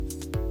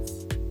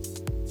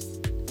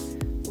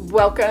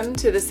Welcome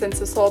to the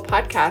Sense of Soul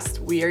podcast.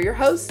 We are your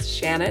hosts,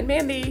 Shanna and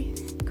Mandy.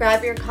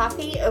 Grab your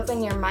coffee,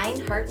 open your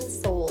mind, heart, and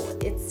soul.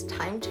 It's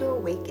time to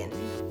awaken.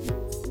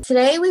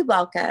 Today we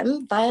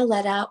welcome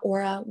Violeta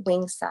Ora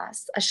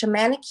Wingsas, a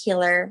shamanic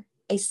healer,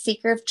 a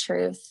seeker of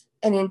truth,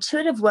 an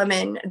intuitive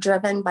woman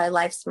driven by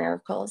life's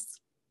miracles.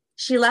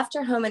 She left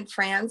her home in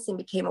France and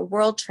became a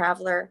world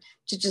traveler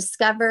to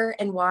discover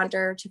and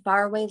wander to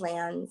faraway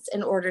lands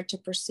in order to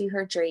pursue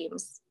her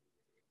dreams.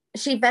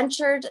 She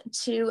ventured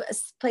to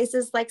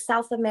places like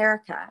South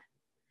America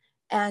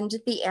and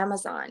the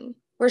Amazon,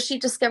 where she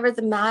discovered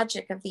the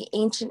magic of the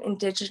ancient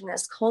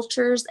indigenous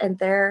cultures and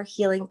their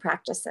healing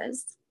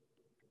practices.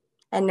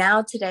 And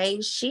now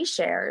today she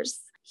shares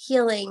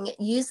healing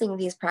using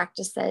these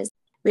practices.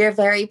 We are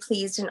very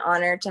pleased and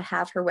honored to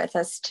have her with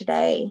us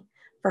today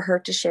for her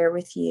to share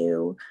with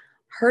you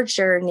her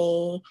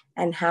journey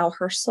and how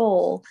her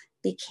soul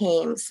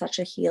became such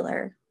a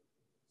healer.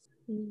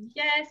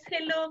 Yes,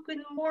 hello,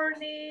 good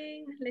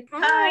morning.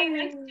 Hi,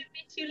 nice to meet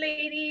you,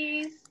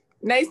 ladies.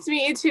 Nice to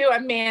meet you too.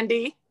 I'm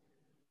Mandy.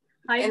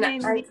 Hi, And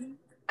Mandy.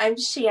 I'm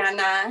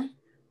Shanna.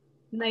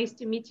 Nice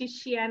to meet you,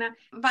 Shanna.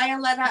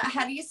 Violeta,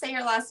 how do you say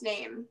your last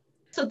name?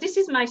 So this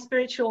is my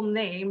spiritual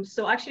name.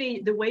 So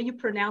actually the way you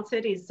pronounce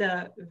it is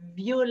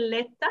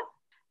Violeta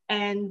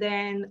and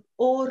then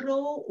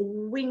Oro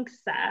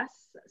Wingsas.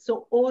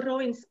 So oro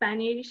in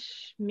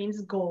Spanish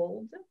means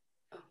gold.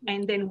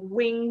 And then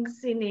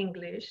wings in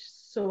English.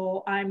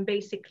 So I'm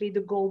basically the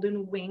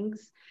golden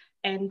wings.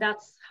 And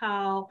that's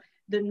how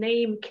the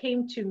name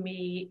came to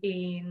me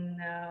in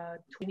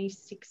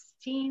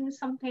 2016,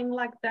 something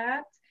like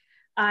that.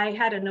 I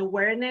had an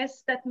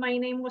awareness that my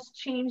name was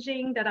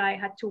changing, that I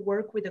had to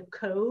work with a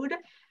code.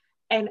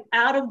 And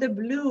out of the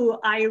blue,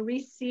 I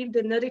received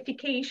a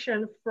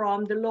notification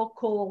from the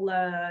local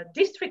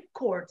district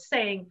court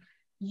saying,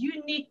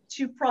 you need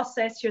to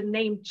process your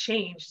name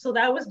change. So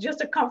that was just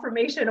a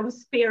confirmation of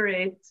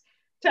spirit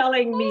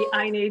telling me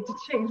I need to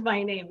change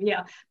my name.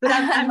 Yeah, but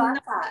I'm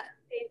not. That.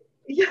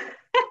 Yeah.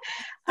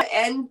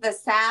 And the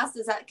sass,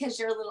 is that because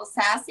you're a little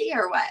sassy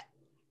or what?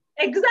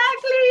 Exactly.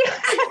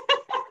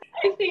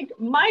 I think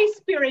my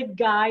spirit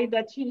guide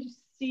that you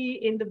see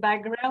in the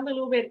background a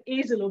little bit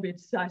is a little bit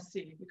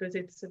sassy because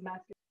it's a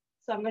massive.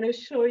 So I'm going to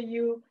show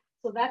you.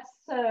 So that's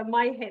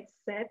my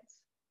headset.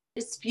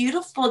 It's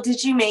beautiful.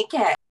 Did you make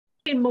it?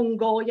 In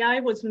Mongolia,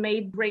 it was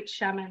made Great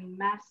Shaman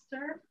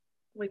Master.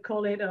 We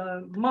call it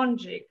a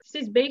Monjik.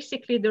 This is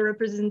basically the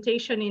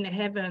representation in the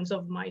heavens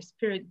of my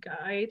spirit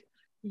guide.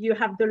 You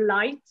have the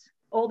light,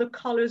 all the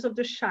colors of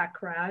the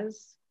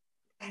chakras,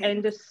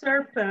 and the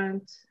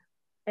serpent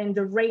and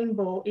the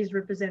rainbow is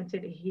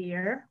represented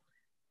here.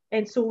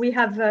 And so we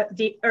have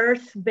the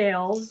earth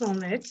bells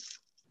on it.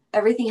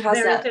 Everything has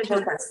a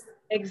purpose.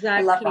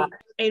 Exactly.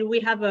 And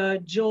we have a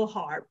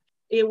Johar.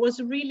 It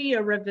was really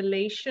a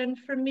revelation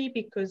for me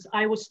because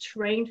I was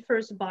trained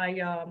first by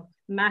a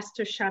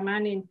master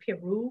shaman in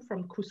Peru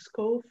from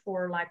Cusco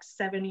for like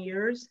 7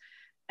 years.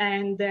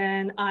 And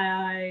then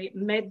I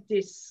met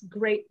this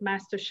great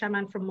master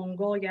shaman from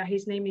Mongolia.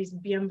 His name is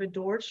Bienve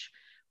Dorch,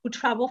 who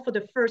traveled for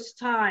the first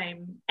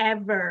time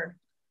ever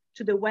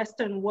to the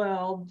Western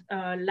world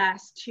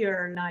last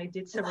year. And I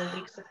did several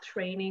weeks of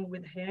training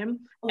with him.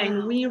 Wow.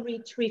 And we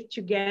retrieved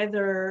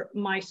together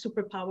my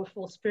super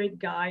powerful spirit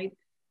guide,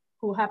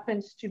 who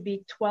happens to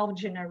be 12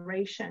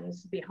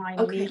 generations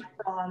behind me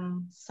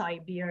from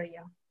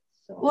Siberia.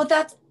 So. Well,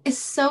 that is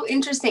so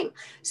interesting.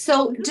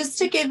 So just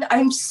to give,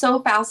 I'm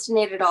so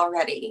fascinated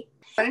already.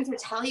 I wanted to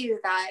tell you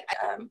that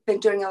I've been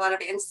doing a lot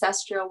of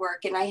ancestral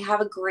work, and I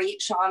have a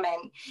great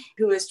shaman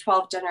who is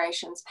 12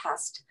 generations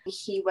past.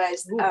 He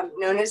was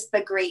known as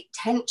the Great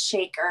Tent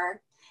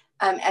Shaker,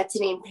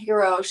 Etienne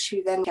Piroche,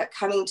 who then kept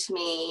coming to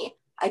me.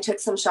 I took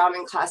some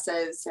shaman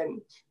classes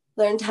and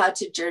learned how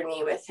to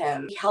journey with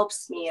him. He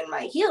helps me in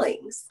my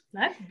healings.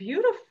 That's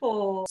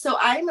beautiful. So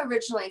I'm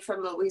originally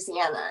from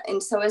Louisiana,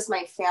 and so is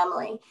my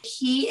family.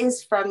 He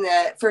is from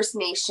the First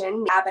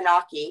Nation,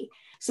 Abenaki.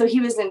 So he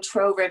was in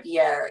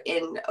Trois-Rivières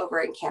over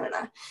in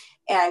Canada.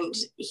 And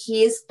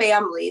his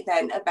family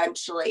then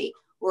eventually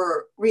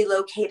were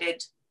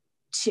relocated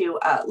to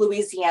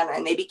Louisiana,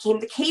 and they became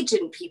the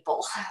Cajun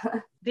people.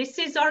 This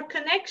is our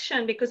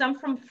connection because I'm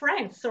from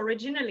France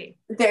originally.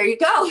 There you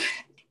go.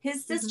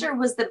 His sister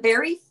was the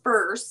very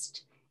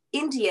first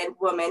Indian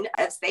woman,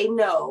 as they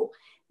know,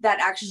 that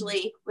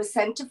actually was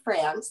sent to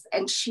France,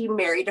 and she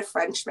married a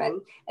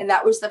Frenchman. And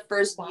that was the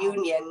first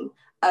union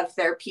of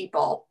their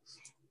people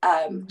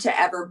to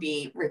ever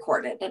be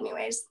recorded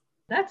anyways.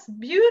 That's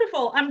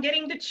beautiful. I'm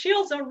getting the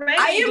chills already.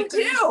 I am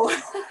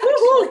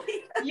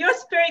too. Your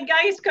spirit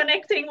guide is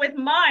connecting with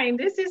mine.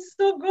 This is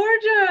so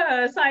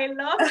gorgeous. I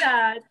love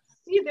that.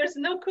 See, there's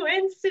no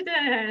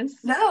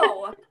coincidence.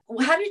 No.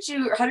 How did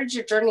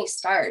your journey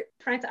start?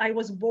 France, I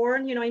was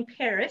born, in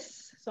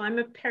Paris. So I'm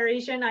a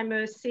Parisian, I'm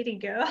a city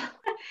girl.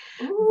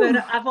 But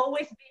I've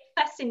always been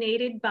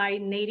fascinated by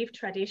native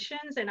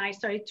traditions, and I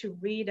started to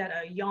read at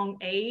a young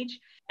age.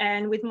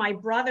 And with my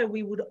brother,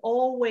 we would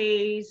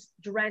always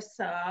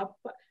dress up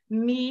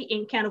me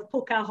in kind of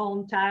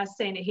Pocahontas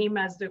and him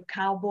as the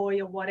cowboy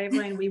or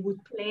whatever, and we would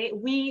play.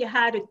 We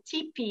had a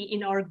teepee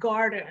in our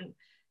garden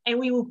and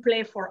we would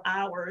play for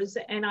hours.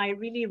 And I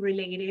really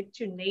related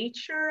to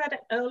nature at an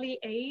early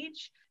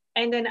age.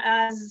 And then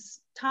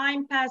as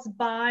time passed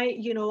by,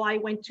 you know, I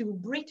went to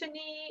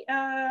Brittany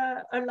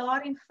a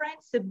lot in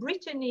France. So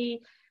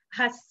Brittany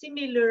has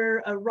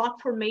similar rock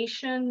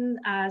formation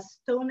as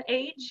Stone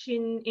Age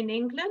in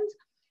England.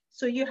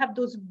 So you have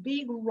those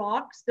big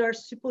rocks that are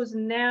supposed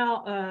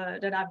now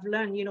that I've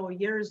learned, you know,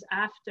 years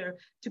after,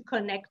 to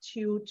connect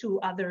you to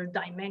other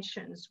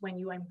dimensions when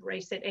you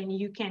embrace it, and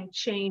you can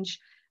change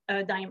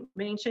a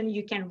dimension,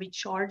 you can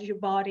recharge your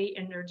body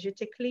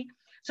energetically.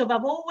 So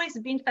I've always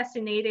been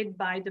fascinated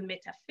by the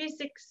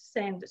metaphysics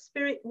and the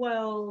spirit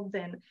world,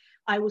 and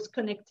I was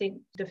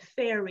connecting the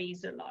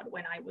fairies a lot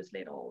when I was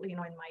little, you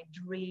know, in my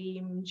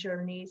dream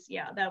journeys.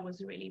 Yeah, that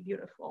was really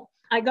beautiful.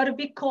 I got a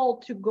big call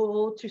to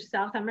go to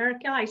South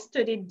America. I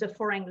studied the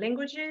foreign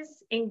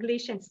languages,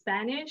 English and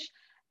Spanish,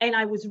 and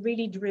I was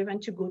really driven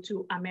to go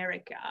to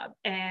America.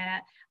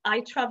 And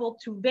I traveled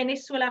to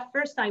Venezuela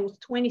first. I was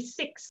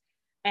 26.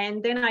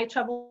 And then I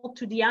traveled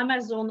to the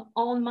Amazon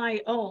on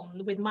my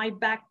own with my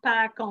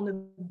backpack on a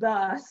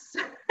bus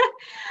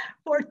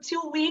for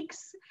 2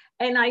 weeks.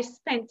 And I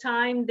spent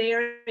time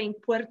there in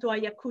Puerto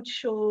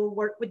Ayacucho,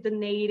 worked with the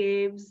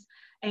natives.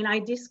 And I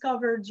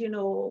discovered, you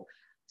know,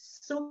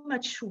 so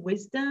much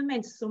wisdom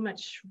and so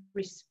much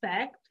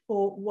respect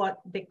for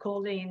what they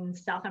call in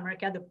South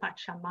America, the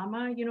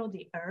Pachamama, you know,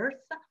 the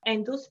earth.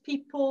 And those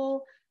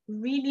people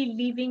really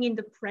living in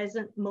the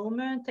present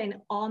moment and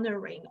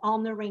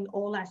honoring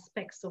all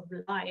aspects of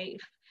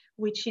life,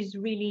 which is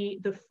really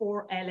the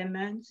four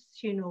elements,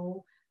 you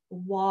know,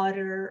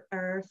 water,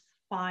 earth,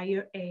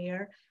 fire,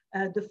 air,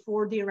 the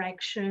four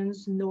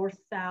directions, north,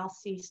 south,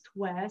 east,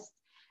 west.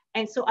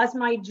 And so as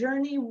my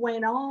journey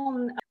went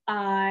on,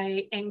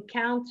 I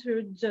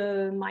encountered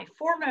my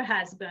former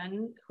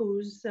husband,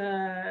 who's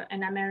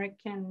an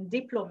American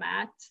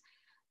diplomat.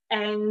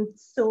 And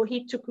so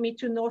he took me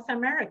to North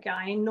America.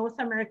 In North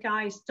America,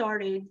 I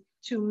started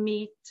to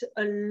meet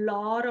a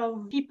lot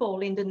of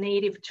people in the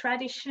native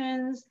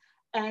traditions.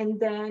 And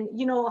then,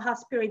 you know how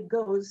spirit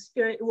goes.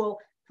 Spirit will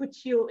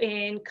put you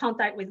in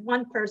contact with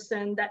one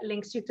person that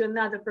links you to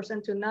another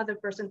person, to another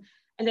person.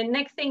 And the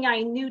next thing I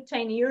knew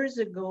 10 years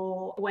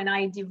ago, when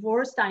I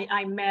divorced,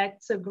 I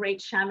met a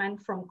great shaman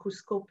from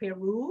Cusco,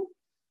 Peru.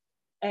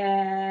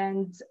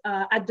 And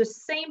at the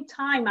same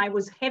time, I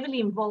was heavily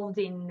involved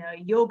in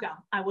yoga.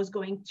 I was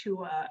going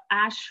to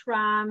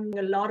ashram,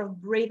 a lot of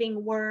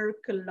breathing work,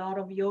 a lot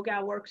of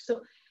yoga work.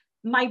 So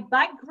my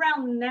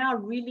background now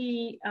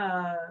really,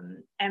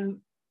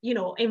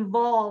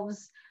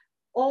 involves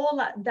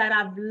all that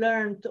I've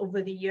learned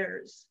over the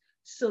years.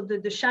 So the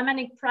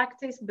shamanic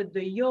practice, but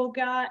the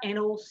yoga, and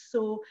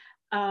also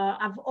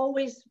I've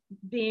always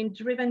been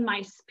driven,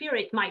 my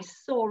spirit, my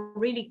soul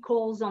really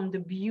calls on the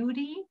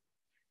beauty.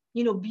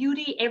 You know,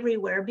 beauty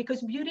everywhere,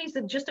 because beauty is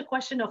just a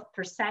question of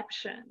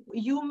perception.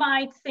 You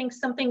might think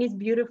something is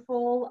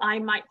beautiful, I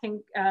might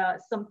think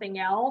something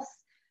else,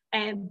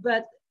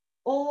 but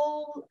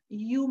all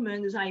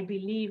humans, I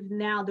believe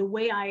now, the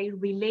way I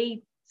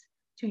relate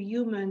to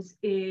humans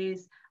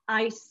is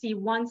I see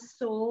one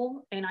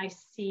soul and I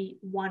see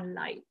one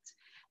light.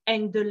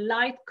 And the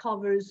light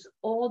covers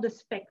all the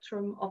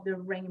spectrum of the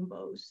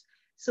rainbows.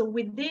 So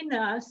within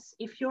us,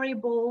 if you're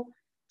able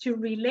to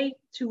relate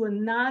to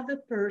another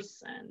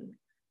person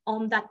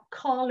on that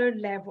color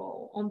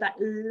level, on that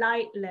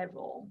light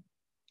level,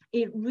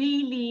 it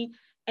really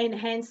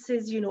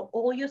enhances, you know,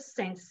 all your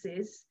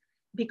senses,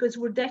 because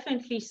we're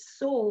definitely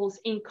souls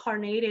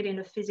incarnated in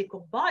a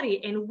physical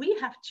body, and we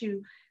have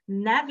to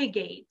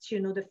navigate, you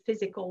know, the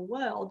physical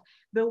world.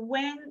 But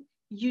when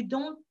you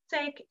don't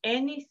take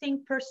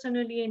anything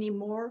personally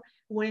anymore,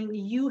 when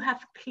you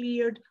have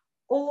cleared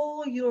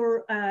all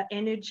your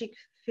energetic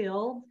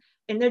field,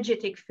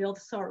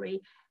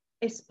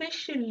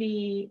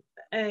 especially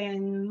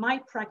in my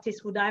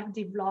practice, what I've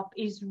developed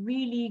is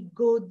really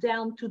go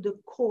down to the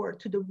core,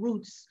 to the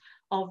roots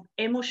of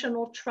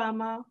emotional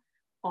trauma,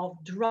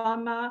 of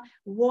drama,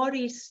 what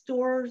is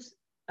stores,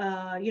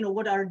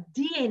 what our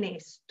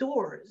DNA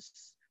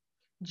stores,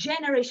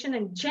 generation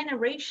and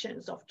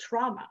generations of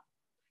trauma.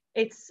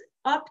 It's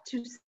up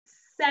to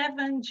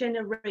 7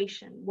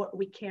 generations what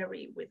we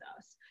carry with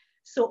us.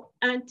 So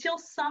until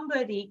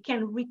somebody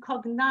can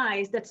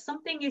recognize that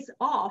something is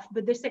off,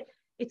 but they say,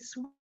 it's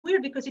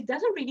weird because it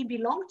doesn't really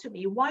belong to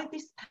me. Why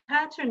this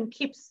pattern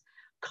keeps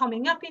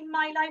coming up in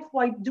my life?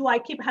 Why do I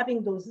keep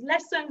having those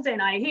lessons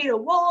and I hit a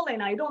wall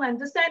and I don't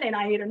understand and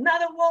I hit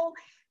another wall?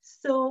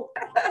 So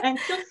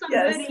until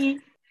somebody,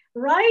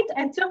 right?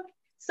 Until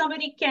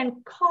somebody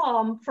can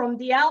come from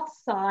the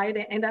outside,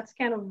 and that's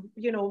kind of,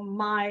 you know,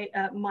 my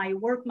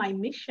work, my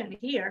mission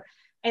here,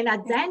 and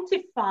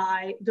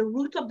identify the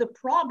root of the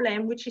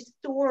problem, which is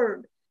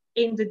stored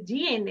in the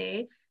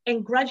DNA,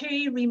 and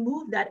gradually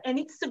remove that. And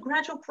it's a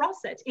gradual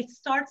process.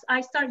 I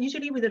start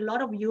usually with a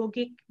lot of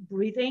yogic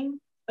breathing,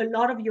 a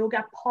lot of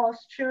yoga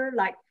posture,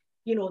 like,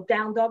 you know,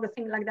 down dog or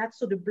things like that,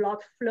 so the blood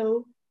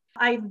flow.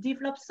 I've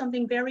developed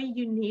something very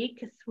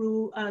unique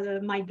through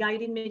my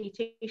guided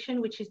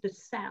meditation, which is the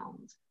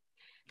sound.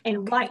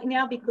 And right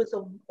now, because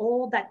of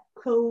all that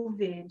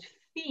COVID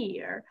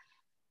fear,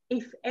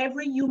 if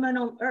every human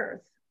on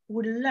earth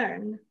would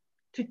learn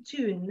to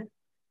tune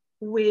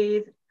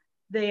with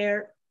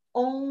their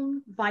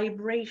own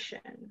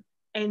vibration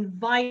and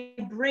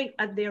vibrate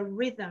at their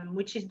rhythm,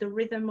 which is the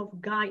rhythm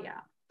of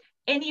Gaia,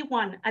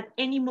 anyone at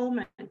any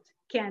moment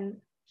can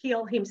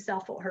heal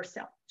himself or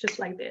herself, just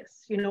like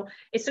this. You know,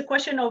 it's a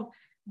question of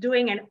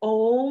doing an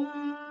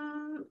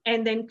Om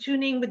and then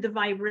tuning with the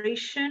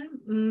vibration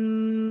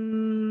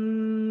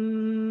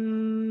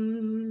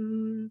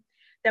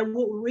that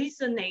will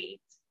resonate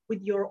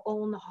with your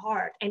own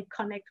heart and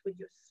connect with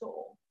your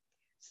soul.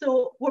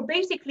 So we're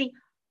basically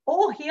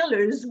all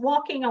healers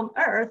walking on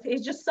earth.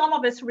 It's just some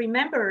of us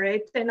remember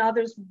it and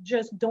others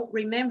just don't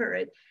remember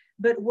it.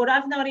 But what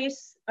I've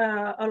noticed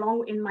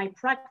along in my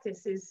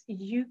practice is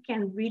you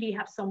can really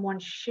have someone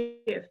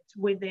shift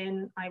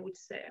within, I would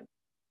say.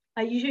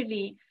 I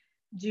usually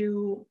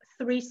do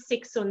 3,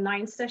 6, or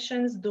 9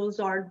 sessions. Those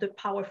are the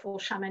powerful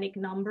shamanic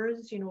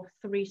numbers, you know,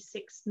 3,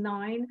 6,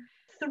 9.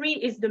 3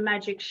 is the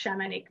magic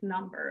shamanic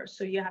number.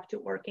 So you have to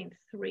work in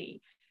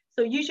 3.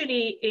 So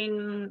usually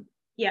in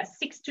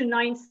 6 to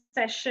 9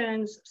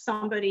 sessions,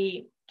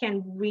 somebody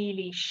can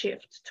really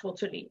shift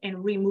totally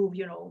and remove,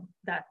 you know,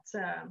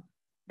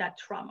 that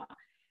trauma.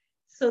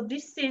 So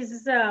this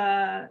is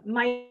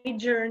my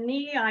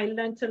journey. I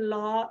learned a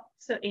lot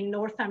in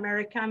North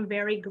America. I'm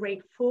very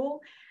grateful.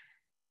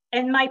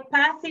 And my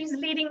path is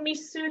leading me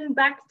soon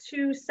back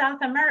to South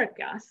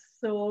America.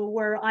 So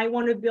where I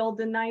want to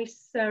build a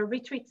nice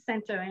retreat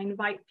center and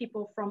invite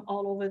people from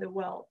all over the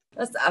world.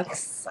 That's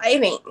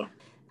exciting.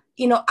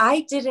 You know,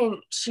 I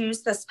didn't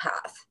choose this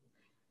path.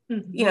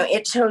 Mm-hmm. You know,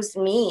 it chose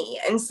me.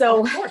 And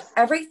so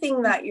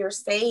everything that you're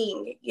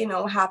saying, you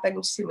know,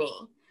 happened to me.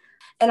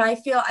 And I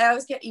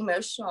always get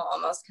emotional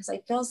almost because I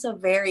feel so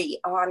very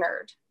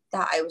honored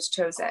that I was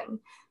chosen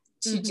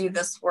to do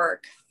this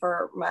work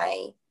for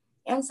my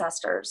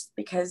ancestors,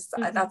 because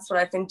that's what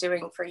I've been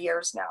doing for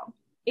years now.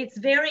 It's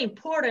very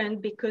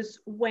important because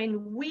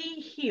when we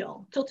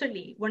heal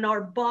totally, when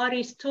our body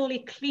is totally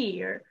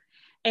clear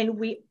and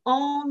we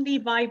only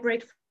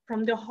vibrate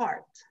from the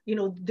heart, you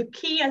know, the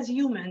key as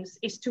humans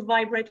is to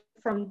vibrate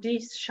from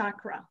this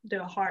chakra,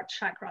 the heart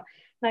chakra.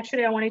 And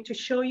actually, I wanted to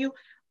show you,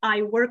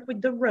 I work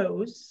with the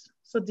rose.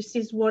 So this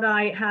is what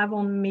I have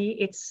on me.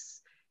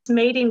 It's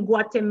made in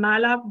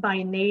Guatemala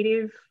by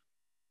Native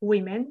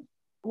women.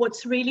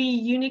 What's really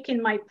unique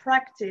in my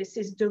practice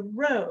is the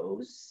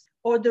rose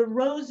or the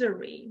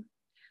rosary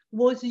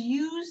was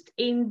used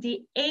in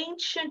the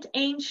ancient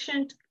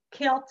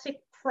Celtic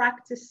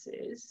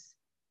practices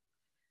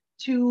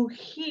to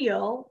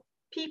heal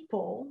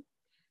people,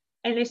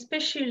 and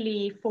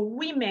especially for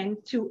women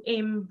to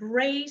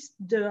embrace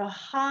the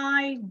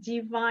high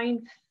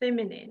divine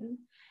feminine,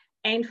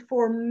 and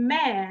for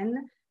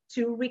men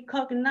to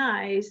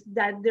recognize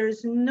that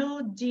there's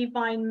no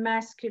divine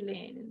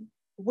masculine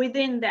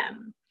within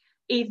them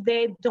if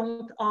they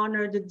don't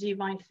honor the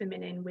divine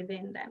feminine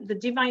within them. The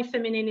divine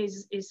feminine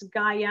is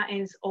Gaia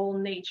and is all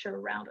nature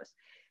around us.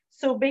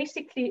 So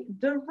basically,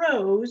 the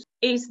rose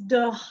is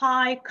the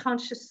high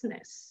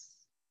consciousness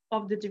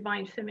of the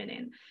divine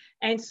feminine.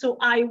 And so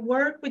I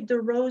work with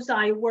the rose,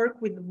 I work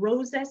with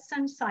rose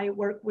essence, I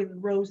work with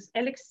rose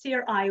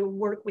elixir, I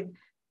work with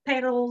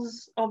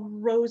petals of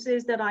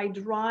roses that I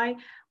dry.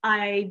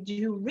 I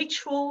do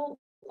ritual.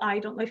 I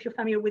don't know if you're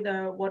familiar with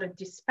what a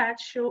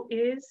despacho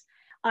is.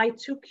 I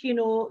took, you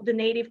know, the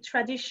native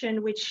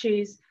tradition, which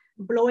is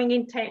blowing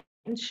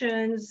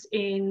intentions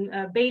in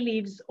bay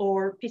leaves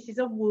or pieces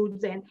of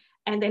woods,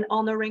 and then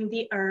honoring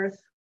the earth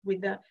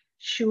with the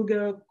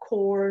sugar,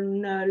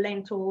 corn,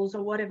 lentils,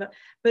 or whatever.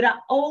 But I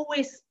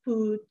always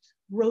put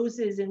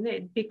roses in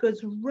it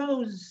because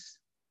rose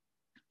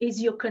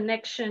is your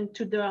connection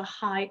to the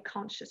high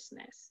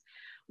consciousness,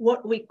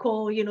 what we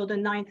call, you know, the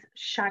 9th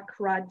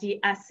chakra, the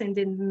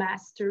ascended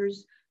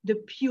masters, the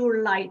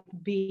pure light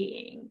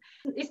being.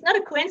 It's not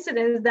a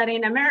coincidence that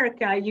in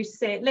America you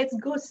say, let's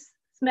go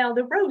smell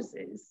the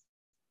roses.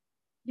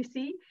 You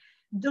see,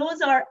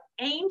 those are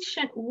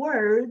ancient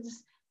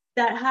words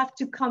that have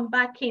to come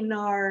back in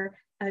our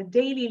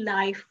daily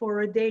life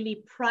for a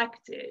daily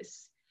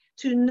practice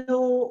to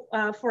know,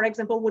 for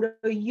example, what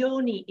a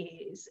yoni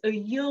is. A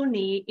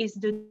yoni is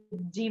the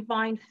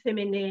divine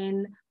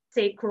feminine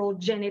sacral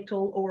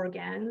genital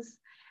organs.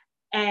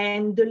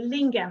 And the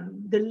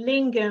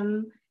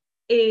lingam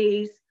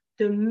is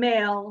the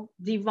male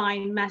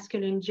divine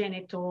masculine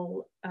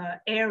genital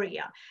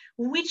area,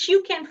 which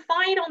you can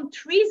find on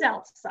trees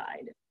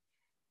outside.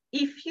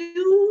 If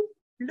you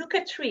look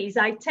at trees,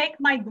 I take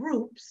my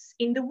groups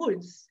in the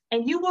woods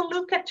and you will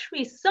look at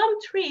trees.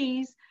 Some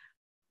trees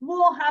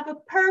will have a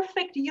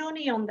perfect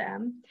yoni on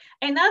them,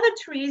 and other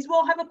trees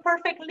will have a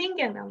perfect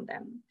lingam on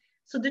them.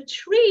 So the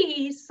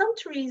trees, some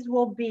trees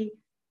will be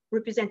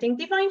representing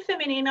divine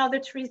feminine, other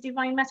trees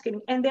divine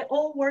masculine, and they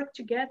all work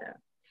together.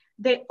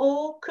 They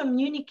all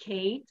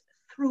communicate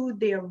through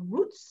their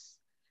roots,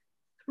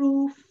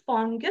 through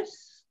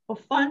fungus or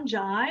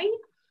fungi.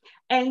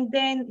 And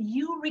then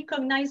you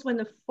recognize when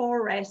a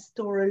forest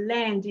or a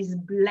land is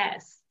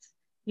blessed,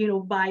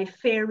 by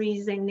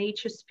fairies and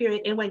nature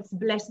spirit, and when it's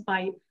blessed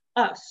by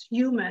us,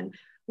 human,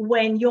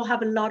 when you'll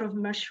have a lot of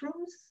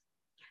mushrooms,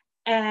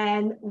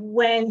 and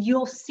when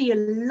you'll see a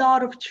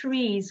lot of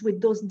trees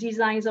with those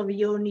designs of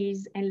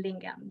yonis and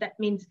lingam. That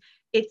means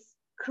it's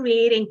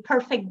creating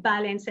perfect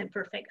balance and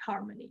perfect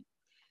harmony.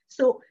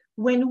 So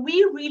when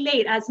we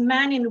relate as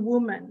man and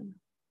woman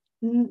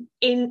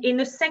in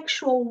a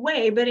sexual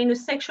way, but in a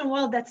sexual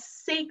world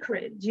that's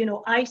sacred,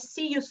 I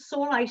see your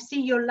soul, I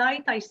see your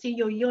light, I see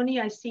your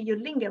yoni, I see your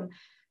lingam.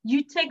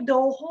 You take the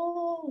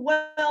whole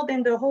world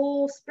and the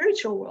whole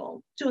spiritual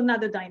world to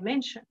another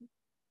dimension.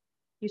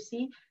 You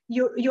see,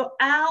 you're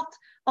out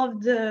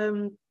of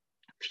the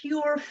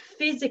pure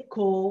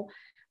physical,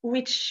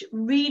 which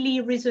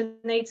really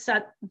resonates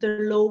at the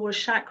lower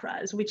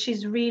chakras, which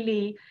is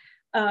really,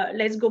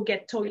 let's go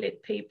get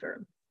toilet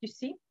paper, you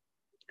see?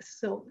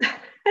 So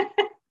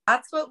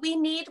that's what we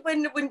need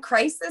when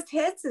crisis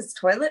hits, is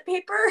toilet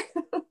paper.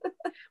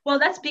 Well,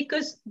 that's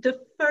because the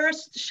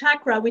first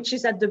chakra, which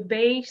is at the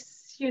base,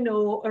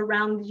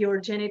 around your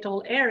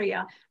genital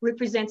area,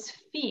 represents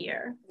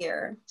fear.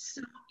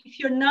 So if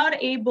you're not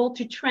able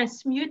to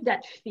transmute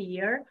that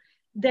fear,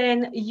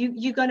 then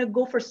you're going to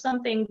go for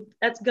something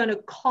that's going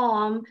to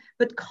calm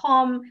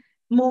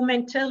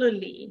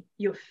momentarily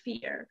your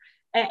fear.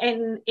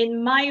 And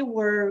in my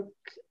work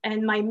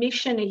and my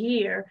mission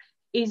here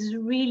is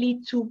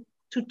really to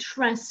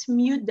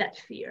transmute that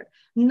fear,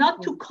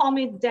 not to calm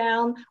it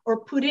down or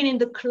put it in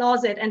the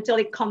closet until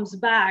it comes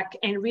back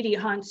and really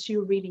haunts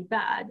you really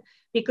bad,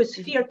 because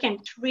fear can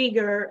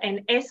trigger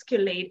and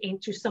escalate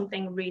into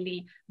something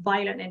really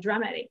violent and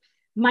dramatic.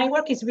 My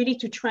work is really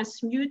to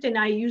transmute, and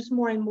I use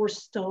more and more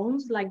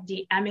stones like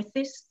the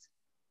amethyst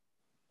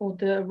or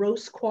the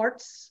rose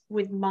quartz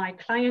with my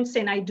clients,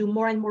 and I do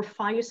more and more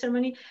fire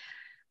ceremony.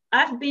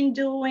 I've been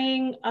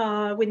doing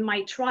with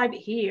my tribe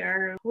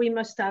here, we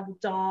must have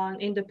done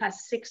in the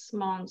past 6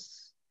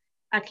 months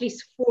at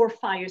least 4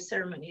 fire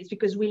ceremonies,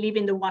 because we live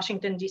in the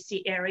Washington,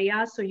 D.C.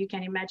 area. So you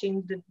can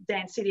imagine the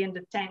density and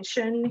the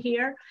tension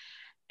here.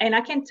 And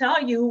I can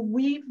tell you,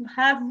 we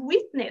have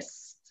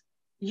witnessed,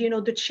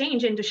 the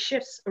change and the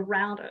shifts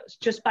around us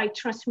just by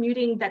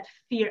transmuting that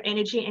fear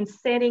energy and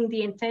setting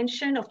the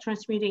intention of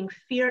transmuting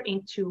fear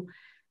into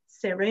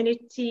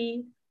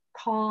serenity,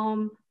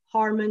 calm,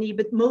 harmony,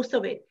 but most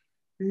of it,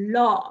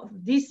 love.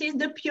 This is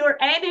the pure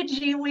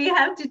energy we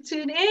have to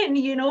tune in,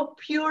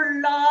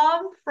 pure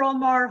love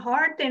from our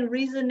heart and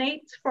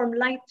resonate from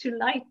light to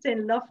light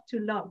and love to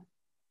love.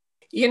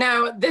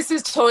 This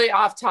is totally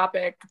off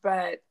topic,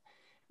 but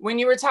when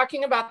you were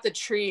talking about the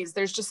trees,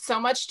 there's just so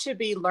much to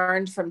be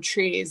learned from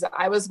trees.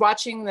 I was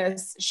watching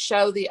this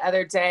show the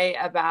other day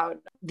about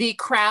the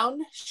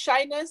crown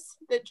shyness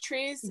that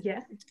trees,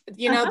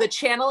 the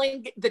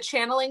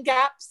channeling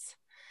gaps.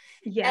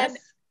 Yes. And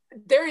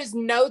there is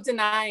no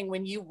denying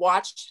when you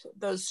watch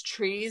those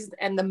trees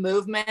and the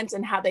movement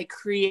and how they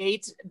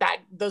create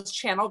those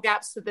channel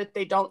gaps so that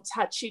they don't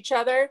touch each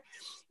other.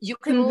 You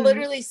can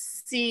literally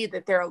see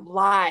that they're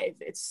alive.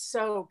 It's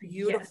so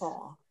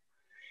beautiful.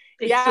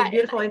 Yes. It's so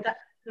beautiful.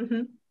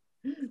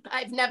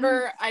 I've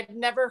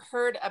never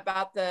heard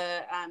about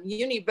the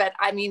uni, but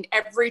I mean,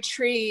 every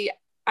tree,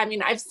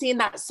 I've seen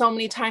that so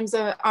many times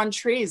on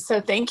trees.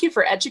 So thank you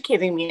for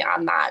educating me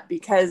on that,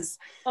 because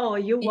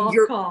you're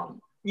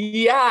welcome.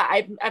 Yeah,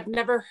 I've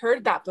never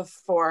heard that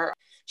before.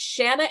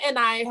 Shanna and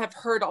I have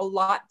heard a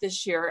lot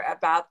this year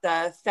about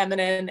the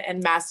feminine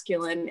and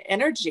masculine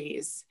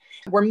energies.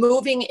 We're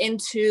moving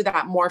into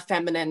that more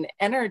feminine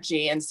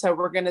energy. And so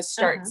we're going to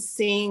start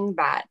seeing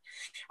that.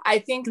 I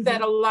think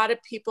that a lot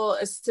of people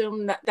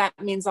assume that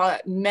means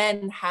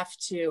men have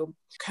to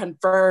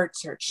convert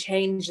or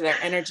change their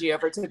energy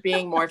over to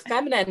being more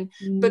feminine.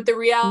 But the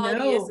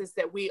reality is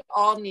that we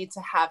all need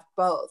to have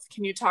both.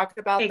 Can you talk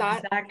about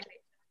that? Exactly.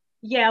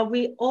 Yeah,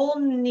 we all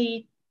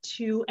need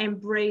to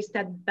embrace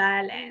that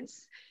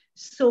balance.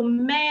 So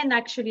men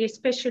actually,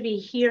 especially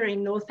here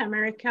in North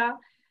America,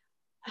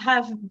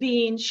 have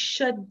been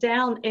shut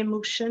down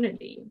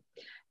emotionally.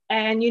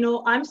 And,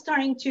 I'm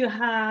starting to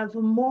have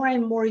more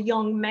and more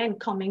young men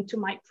coming to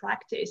my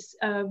practice,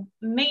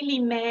 mainly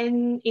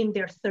men in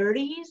their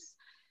 30s,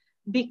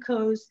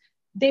 because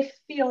they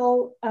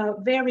feel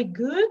very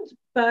good,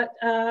 but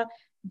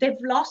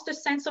they've lost a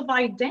sense of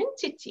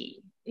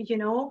identity,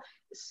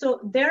 So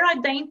their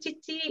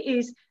identity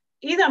is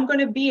either I'm going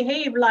to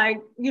behave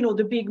like,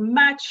 the big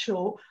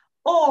macho,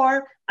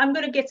 or I'm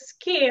going to get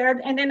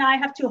scared and then I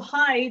have to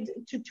hide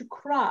to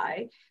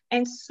cry.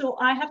 And so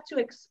I have to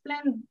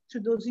explain to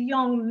those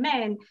young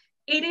men,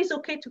 it is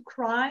okay to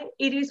cry.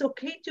 It is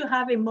okay to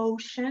have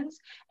emotions,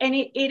 and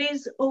it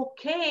is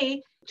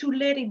okay to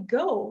let it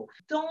go.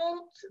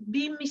 Don't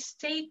be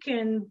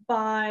mistaken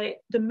by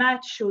the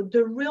macho.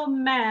 The real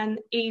man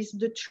is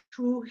the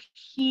true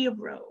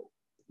hero.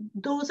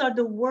 Those are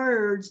the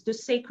words, the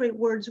sacred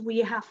words we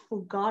have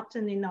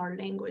forgotten in our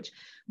language.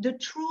 The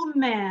true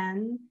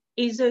man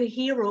is a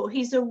hero.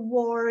 He's a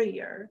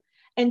warrior.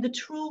 And the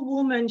true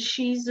woman,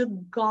 she's a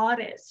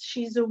goddess,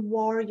 she's a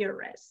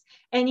warrioress.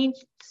 And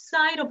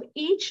inside of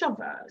each of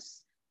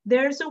us,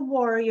 there's a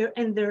warrior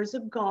and there's a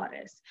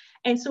goddess.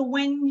 And so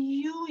when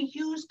you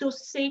use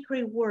those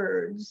sacred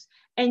words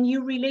and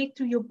you relate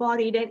to your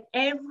body, that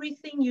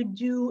everything you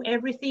do,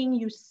 everything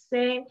you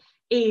say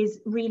is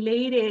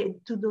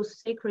related to those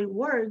sacred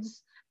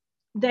words,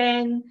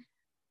 then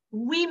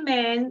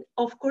women,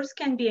 of course,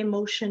 can be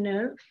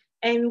emotional,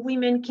 and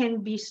women can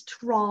be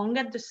strong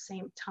at the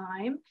same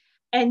time.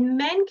 And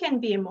men can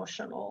be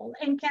emotional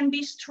and can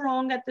be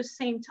strong at the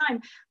same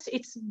time.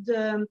 It's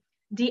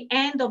the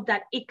end of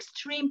that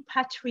extreme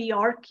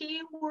patriarchy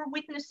we're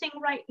witnessing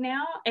right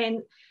now.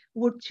 And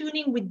we're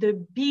tuning with the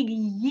big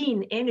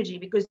yin energy,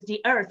 because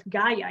the earth,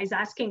 Gaia, is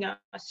asking us,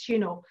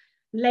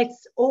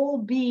 let's all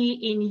be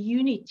in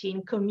unity,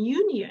 in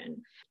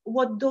communion.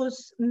 What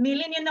those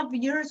millions of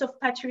years of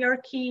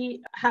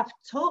patriarchy have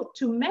taught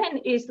to men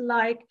is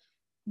like,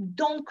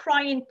 don't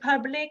cry in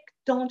public,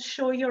 don't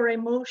show your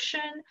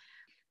emotion,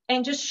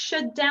 and just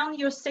shut down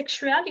your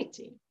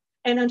sexuality.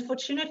 And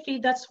unfortunately,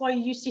 that's why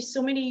you see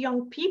so many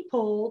young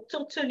people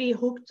totally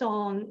hooked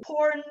on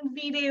porn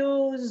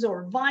videos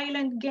or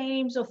violent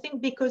games or things,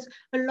 because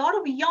a lot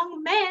of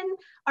young men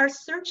are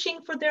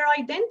searching for their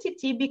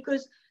identity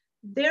because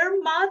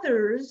their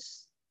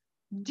mothers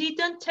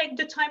didn't take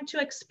the time to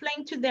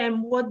explain to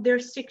them what their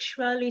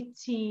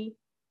sexuality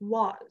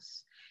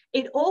was.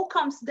 It all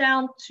comes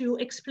down to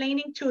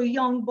explaining to a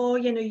young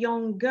boy and a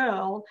young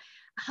girl,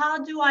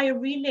 how do I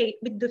relate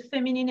with the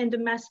feminine and the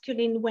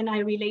masculine when I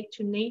relate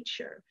to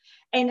nature?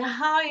 And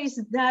how is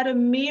that a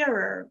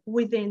mirror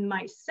within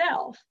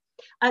myself?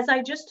 As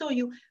I just told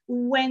you,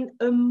 when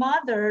a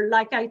mother,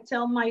 like I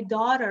tell my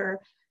daughter,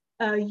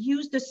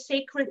 use the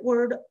sacred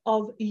word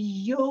of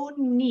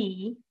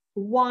yoni,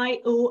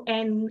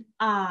 Y-O-N-I,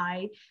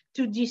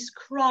 to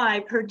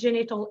describe her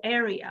genital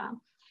area,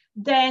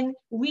 then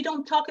we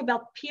don't talk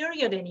about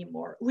period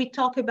anymore. We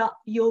talk about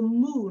your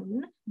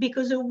moon,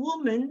 because a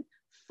woman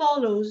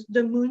follows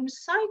the moon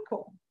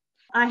cycle.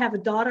 I have a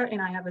daughter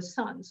and I have a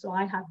son, so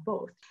I have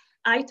both.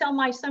 I tell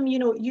my son,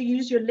 you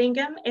use your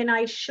lingam, and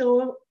I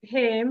show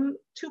him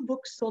 2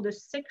 books called The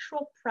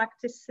Sexual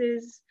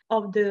Practices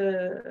of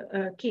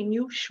the King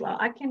Yushua.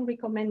 I can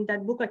recommend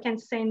that book. I can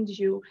send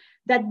you.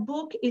 That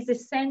book is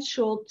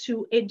essential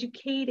to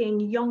educating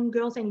young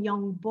girls and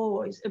young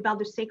boys about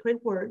the sacred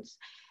words.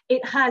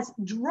 It has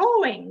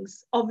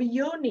drawings of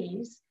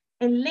yonis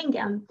and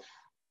lingam,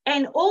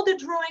 and all the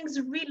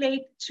drawings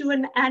relate to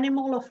an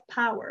animal of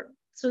power.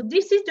 So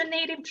this is the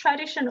native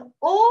tradition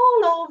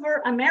all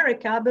over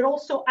America, but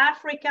also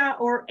Africa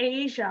or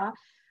Asia,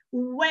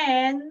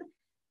 when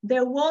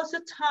there was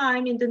a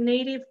time in the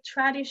native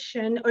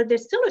tradition, or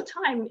there's still a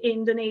time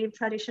in the native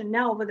tradition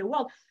now over the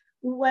world,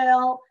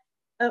 well,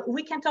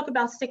 we can talk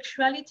about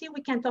sexuality,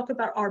 we can talk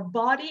about our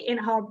body, and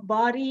how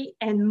body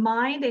and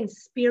mind and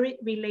spirit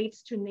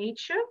relates to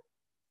nature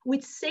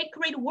with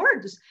sacred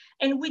words.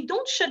 And we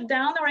don't shut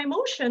down our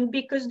emotion,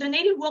 because the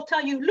native will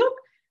tell you, look,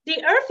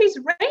 the earth is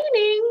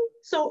raining,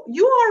 so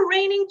you are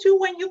raining too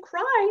when you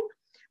cry.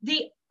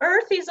 The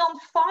earth is on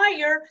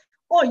fire,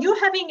 or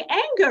you're having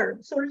anger,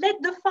 so let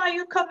the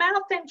fire come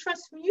out and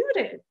transmute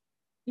it.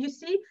 You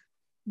see,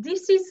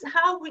 this is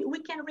how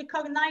we can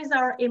recognize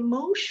our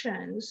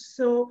emotions.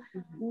 So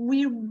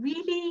we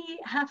really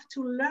have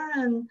to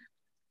learn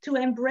to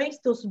embrace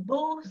those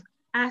both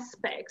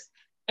aspects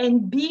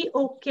and be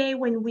okay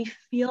when we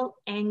feel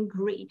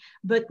angry,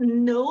 but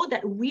know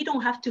that we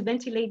don't have to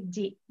ventilate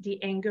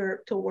the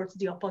anger towards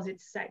the opposite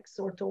sex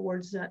or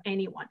towards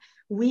anyone.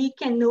 We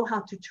can know how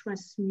to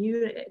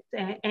transmute it.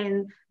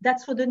 And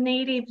that's what the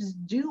natives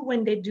do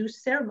when they do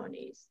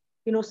ceremonies.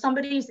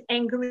 Somebody is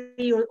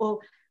angry, or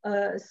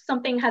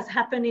something has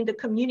happened in the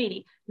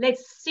community.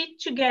 Let's sit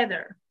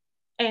together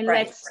and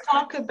let's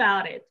talk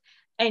about it.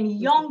 And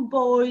young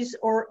boys,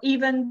 or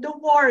even the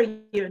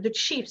warrior, the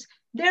chiefs,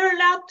 they're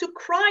allowed to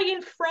cry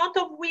in front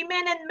of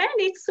women and men.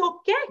 It's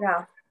okay.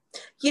 Yeah.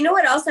 You know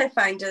what else I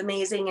find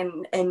amazing,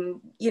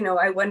 and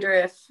I wonder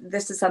if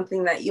this is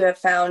something that you have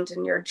found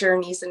in your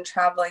journeys and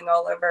traveling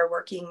all over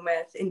working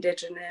with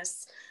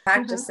Indigenous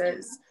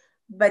practices,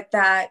 but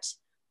that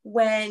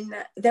when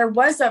there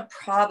was a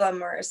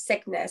problem or a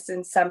sickness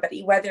in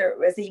somebody, whether it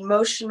was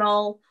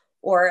emotional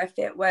or if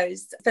it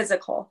was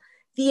physical,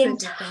 the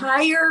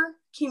entire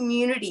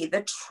community,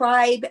 the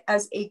tribe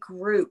as a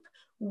group,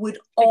 would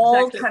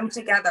all come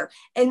together,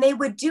 and they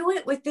would do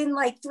it within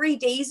like 3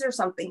 days or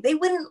something. They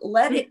wouldn't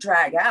let it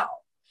drag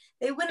out.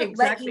 They wouldn't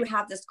let you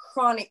have this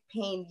chronic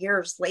pain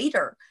years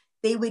later.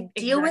 They would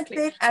deal with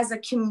it as a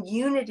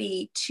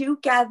community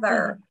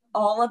together,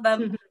 all of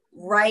them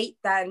right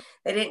then.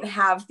 They didn't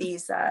have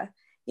these,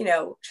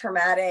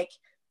 traumatic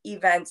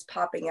events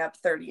popping up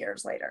 30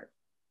 years later.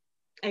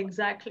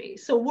 Exactly.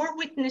 So we're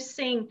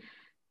witnessing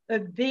a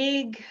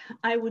big,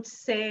 I would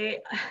say,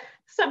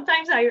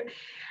 sometimes I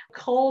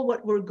call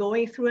what we're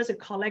going through as a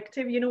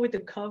collective, with the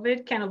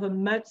COVID, kind of a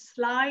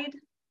mudslide,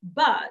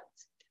 but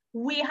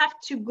we have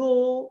to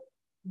go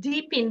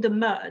deep in the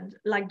mud,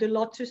 like the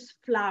lotus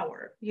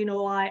flower. You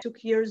know, I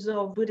took years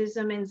of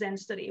Buddhism and Zen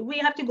study. We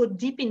have to go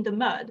deep in the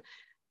mud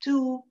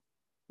to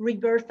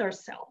rebirth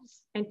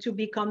ourselves and to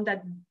become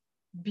that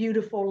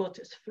beautiful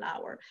lotus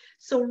flower.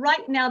 So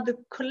right now, the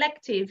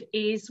collective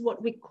is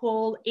what we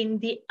call in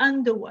the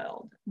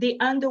underworld. The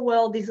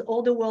underworld is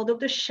all the world of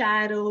the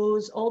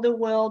shadows, all the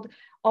world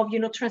of, you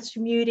know,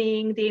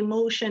 transmuting the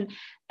emotion.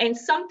 And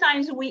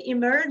sometimes we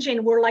emerge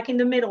and we're like in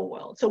the middle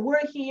world. So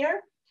we're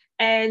here,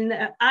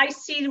 and I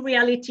see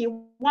reality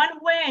one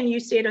way and you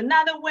see it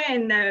another way,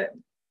 and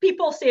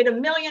people say it a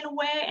million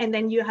ways, and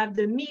then you have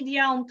the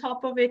media on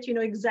top of it, you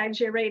know,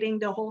 exaggerating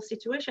the whole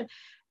situation.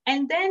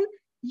 And then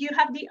you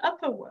have the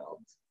upper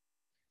world.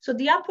 So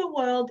the upper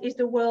world is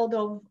the world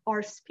of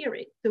our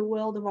spirit, the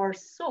world of our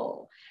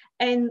soul.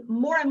 And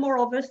more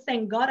of us,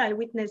 thank God, I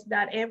witness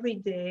that every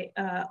day,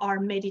 are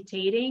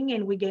meditating,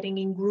 and we're getting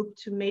in group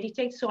to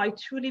meditate. So I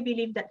truly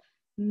believe that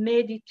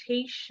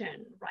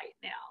meditation right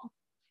now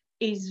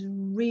is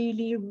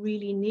really,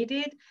 really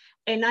needed.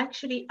 And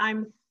actually,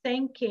 I'm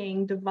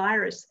thanking the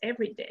virus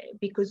every day,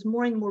 because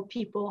more and more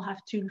people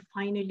have to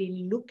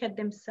finally look at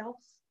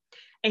themselves.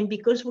 And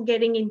because we're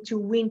getting into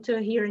winter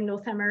here in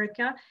North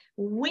America,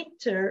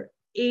 winter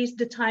is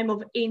the time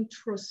of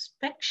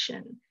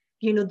introspection.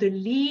 You know, the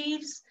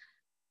leaves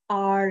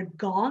are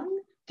gone,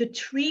 the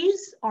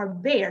trees are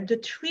bare, the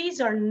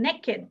trees are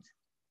naked.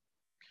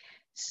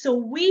 So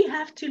we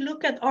have to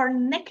look at our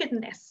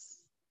nakedness.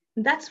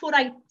 That's what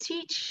I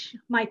teach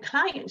my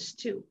clients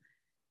to.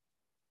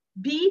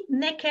 Be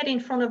naked in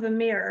front of a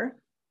mirror,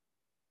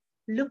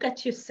 look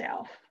at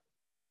yourself,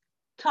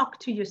 talk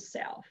to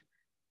yourself,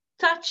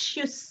 touch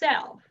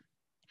yourself,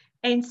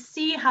 and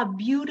see how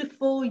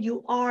beautiful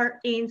you are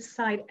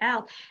inside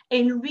out,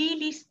 and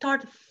really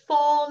start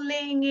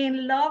falling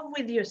in love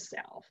with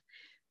yourself.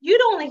 You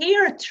don't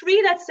hear a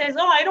tree that says,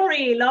 oh, I don't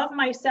really love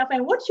myself,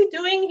 and what you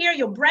doing here?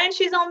 Your branch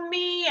is on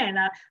me, and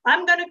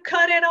I'm gonna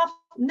cut it off.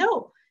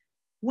 No.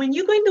 When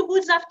you go in the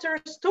woods after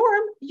a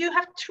storm, you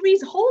have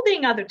trees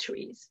holding other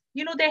trees.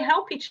 You know, they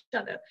help each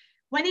other.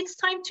 When it's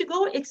time to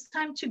go, it's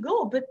time to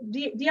go. But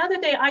the other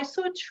day, I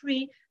saw a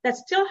tree that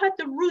still had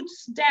the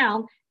roots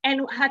down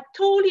and had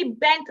totally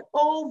bent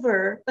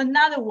over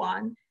another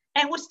one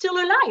and was still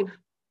alive.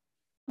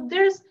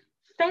 There's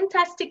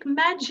fantastic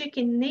magic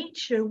in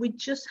nature. We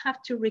just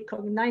have to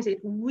recognize it.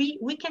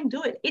 We can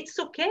do it. It's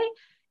okay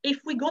if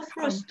we go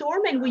through a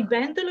storm and we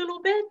bend a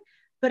little bit.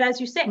 But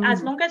as you say,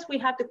 as long as we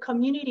have the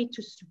community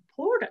to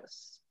support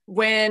us.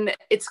 When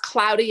it's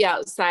cloudy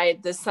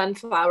outside, the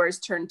sunflowers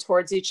turn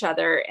towards each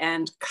other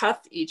and cuff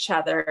each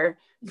other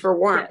for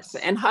warmth,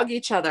 and hug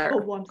each other.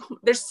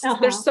 There's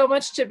so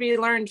much to be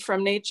learned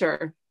from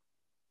nature.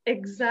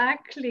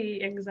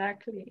 Exactly.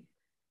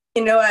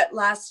 You know what,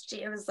 last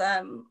year was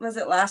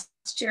it last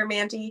year,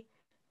 Mandy,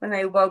 when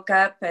I woke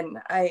up and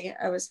I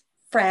was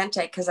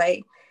frantic because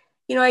I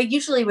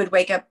usually would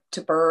wake up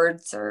to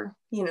birds or,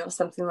 you know,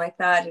 something like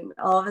that. And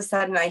all of a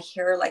sudden I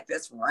hear like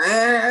this,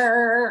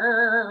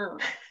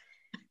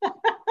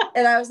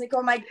 and I was like,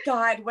 oh my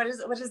God, what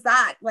is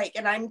that? Like,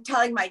 and I'm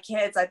telling my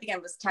kids, I think I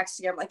was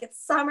texting, I'm like,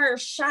 it's summer,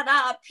 shut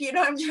up. You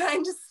know, I'm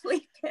trying to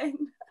sleep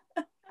in.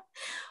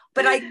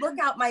 But I look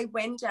out my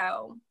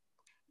window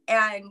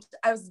and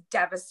I was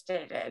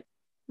devastated.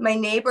 My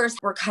neighbors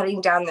were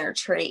cutting down their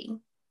tree.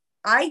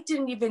 I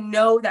didn't even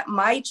know that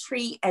my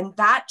tree and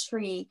that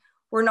tree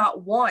were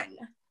not one,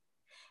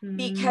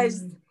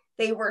 because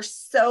they were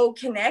so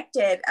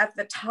connected at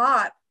the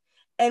top.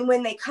 And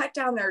when they cut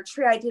down their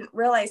tree, I didn't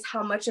realize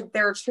how much of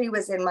their tree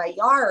was in my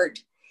yard.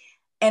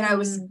 And I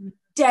was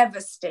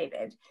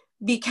devastated,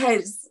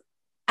 because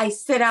I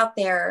sit out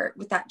there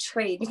with that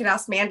tree. You can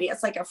ask Mandy,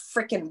 it's like a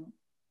freaking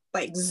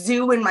like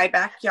zoo in my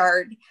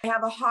backyard. I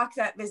have a hawk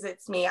that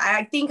visits me.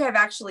 I think I've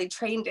actually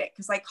trained it,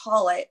 because I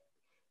call it.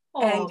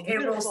 And it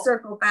will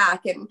circle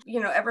back. And, you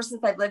know, ever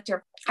since I've lived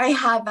here, I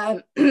have,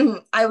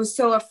 I was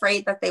so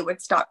afraid that they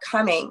would stop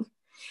coming,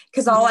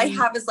 because all I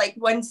have is like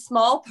one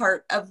small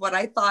part of what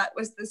I thought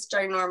was this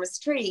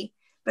ginormous tree,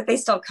 but they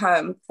still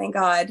come. Thank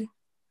God.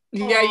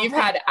 Yeah. You've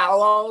had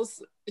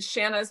owls.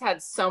 Shanna's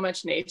had so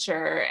much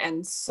nature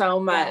and so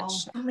much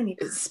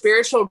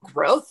spiritual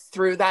growth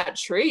through that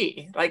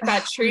tree. Like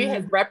that tree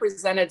has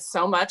represented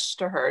so much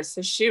to her.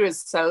 So she was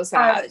so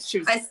sad.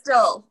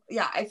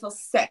 I feel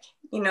sick,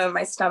 you know, in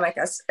my stomach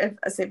as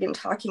I've been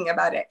talking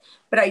about it.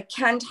 But I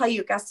can tell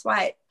you, guess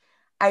what?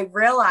 I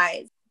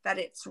realized that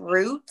its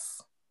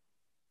roots,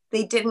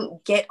 they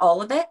didn't get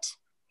all of it.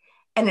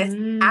 And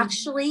it's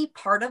actually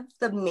part of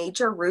the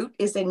major root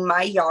is in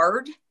my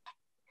yard.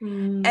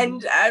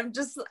 And I'm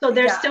just so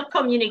they're still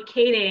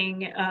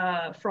communicating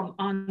from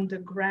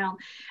underground.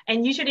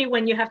 And usually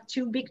when you have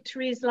two big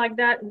trees like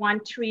that, one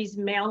tree is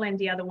male and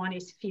the other one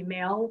is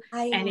female,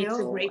 it's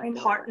a great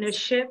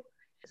partnership.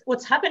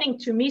 What's happening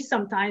to me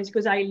sometimes,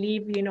 because I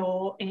live, you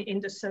know, in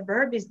the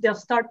suburb, is they'll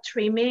start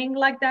trimming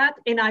like that,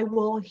 and I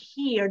will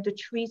hear the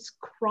trees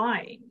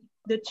crying.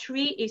 the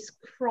tree is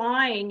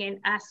crying and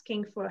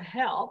asking for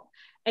help.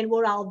 And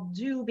what I'll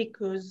do,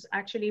 because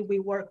actually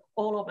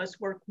all of us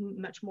work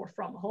much more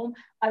from home,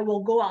 I will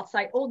go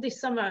outside all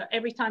this summer.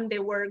 Every time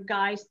there were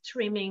guys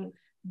trimming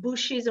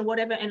bushes and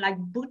whatever, and like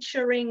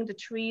butchering the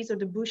trees or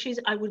the bushes,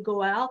 I would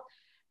go out.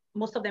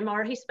 Most of them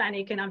are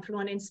Hispanic and I'm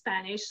fluent in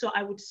Spanish. So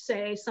I would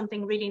say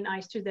something really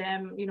nice to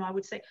them. You know, I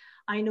would say,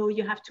 I know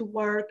you have to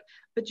work,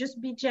 but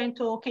just be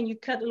gentle. Can you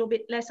cut a little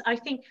bit less? I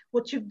think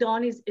what you've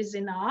done is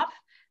enough.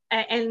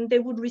 And they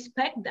would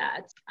respect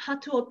that. How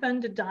to open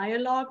the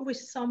dialogue with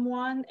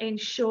someone and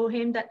show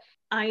him that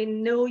I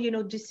know, you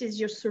know, this is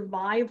your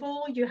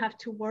survival, you have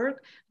to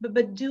work,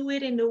 but do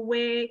it in a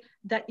way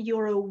that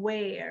you're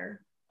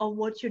aware of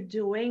what you're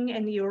doing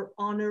and you're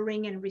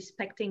honoring and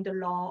respecting the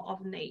law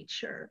of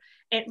nature.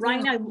 And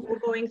right now we're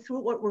going through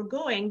what we're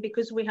going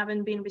because we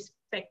haven't been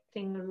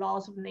respecting the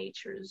laws of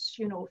natures,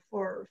 you know,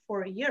 for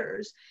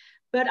years.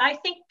 But I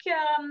think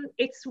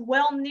it's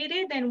well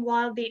needed. And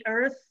while the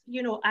earth,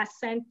 you know,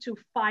 ascend to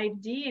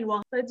 5D, and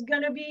well, it's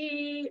going to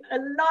be a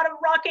lot of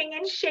rocking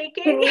and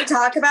shaking. Can you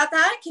talk about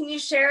that? Can you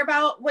share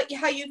about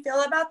how you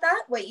feel about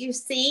that, what you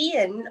see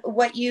and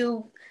what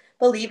you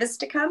believe is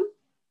to come?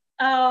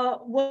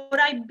 What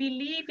I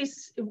believe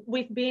is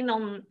we've been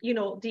on, you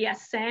know, the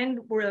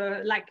ascent.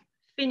 We're like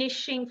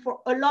finishing for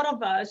a lot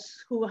of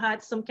us who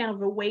had some kind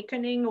of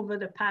awakening over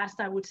the past,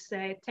 I would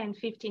say 10,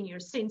 15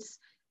 years since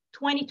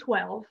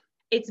 2012.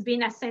 It's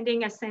been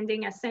ascending.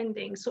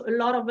 So a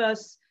lot of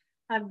us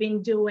have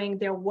been doing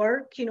their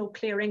work, you know,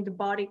 clearing the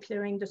body,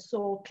 clearing the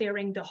soul,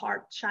 clearing the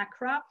heart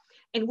chakra,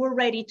 and we're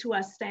ready to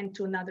ascend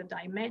to another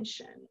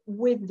dimension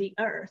with the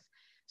earth.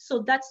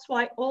 So that's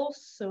why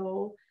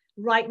also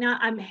right now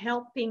I'm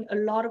helping a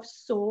lot of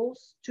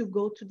souls to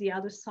go to the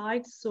other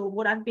side. So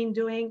what I've been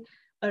doing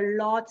a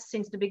lot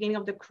since the beginning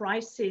of the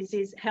crisis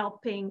is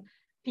helping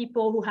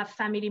people who have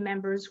family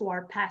members who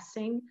are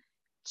passing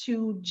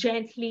to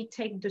gently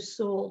take the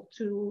soul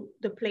to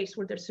the place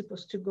where they're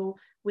supposed to go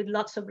with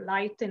lots of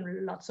light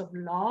and lots of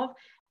love.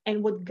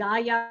 And what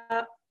Gaia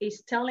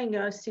is telling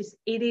us is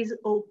it is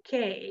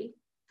okay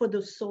for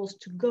those souls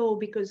to go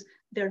because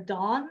they're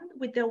done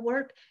with their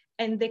work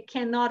and they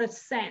cannot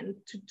ascend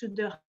to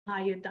the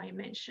higher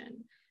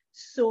dimension.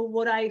 So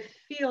what I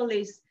feel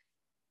is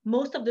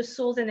most of the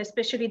souls, and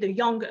especially the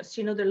youngest,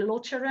 you know, the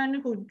little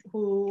children who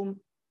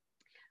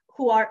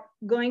are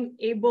going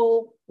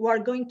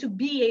to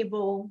be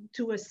able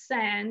to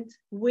ascend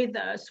with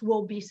us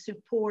will be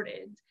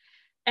supported.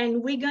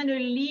 And we're going to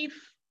live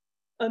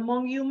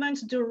among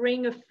humans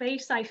during a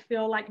phase, I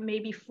feel like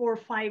maybe 4 or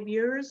 5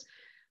 years.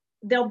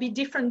 There'll be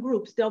different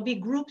groups. There'll be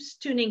groups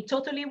tuning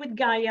totally with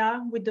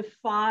Gaia, with the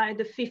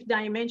 5th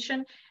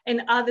dimension,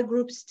 and other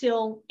groups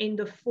still in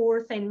the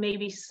 4th, and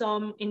maybe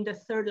some in the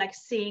 3rd, like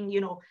seeing, you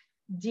know,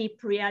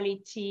 deep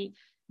reality.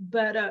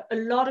 But a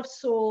lot of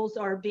souls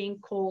are being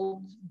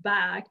called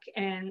back,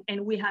 and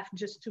we have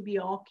just to be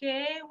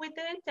okay with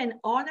it and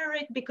honor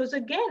it, because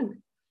again,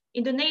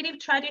 in the native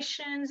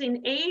traditions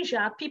in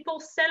Asia, people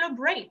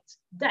celebrate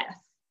death.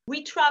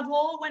 We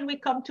travel when we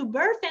come to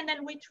birth, and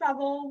then we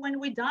travel when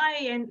we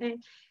die.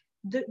 And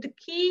the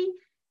key,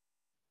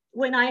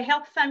 when I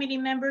help family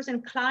members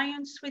and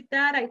clients with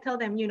that, I tell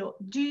them, you know,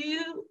 do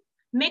you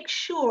make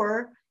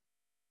sure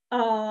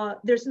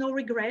there's no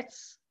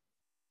regrets?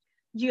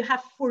 You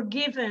have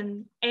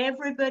forgiven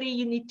everybody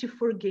you need to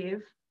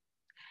forgive,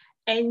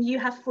 and you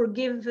have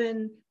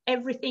forgiven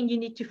everything you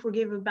need to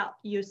forgive about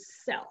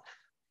yourself.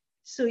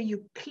 So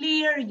you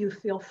clear, you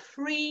feel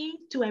free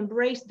to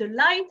embrace the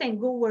light and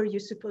go where you're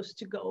supposed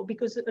to go.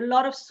 Because a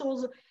lot of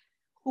souls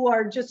who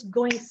are just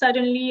going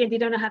suddenly and they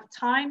don't have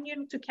time, you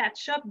know, to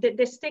catch up,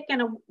 they stay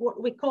kind of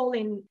what we call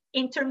in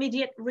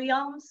intermediate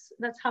realms.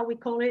 That's how we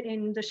call it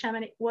in the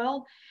shamanic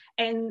world.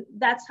 And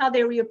that's how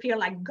they reappear,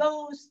 like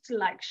ghosts,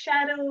 like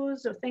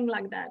shadows, or things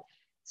like that.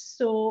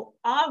 So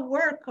our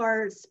work,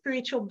 our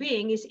spiritual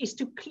being is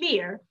to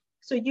clear.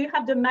 So you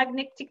have the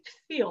magnetic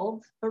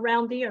field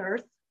around the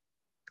earth.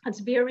 It's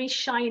very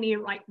shiny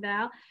right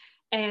now.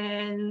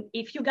 And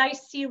if you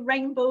guys see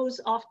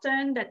rainbows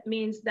often, that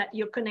means that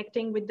you're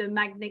connecting with the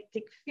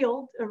magnetic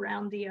field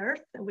around the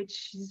earth,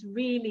 which is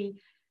really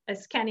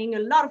scanning a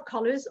lot of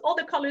colors. All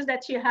the colors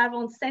that you have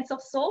on Sense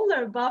of Soul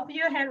are above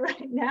your head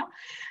right now.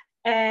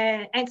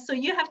 And so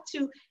you have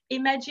to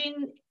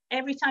imagine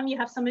every time you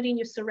have somebody in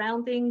your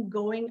surrounding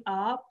going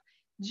up,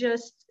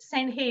 just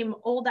send him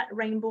all that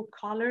rainbow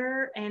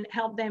color and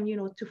help them, you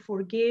know, to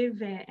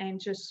forgive and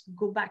just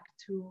go back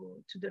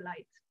to the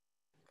light.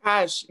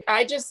 Gosh,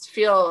 I just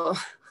feel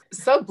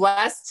so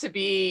blessed to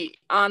be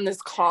on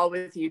this call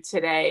with you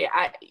today.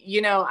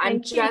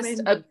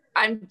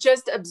 I'm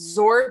just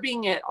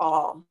absorbing it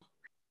all.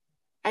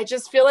 I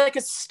just feel like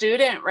a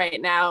student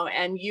right now,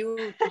 and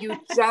you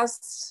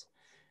just,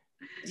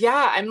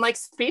 yeah, I'm like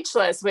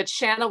speechless, which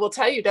Shanna will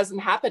tell you doesn't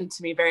happen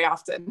to me very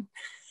often.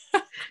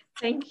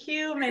 Thank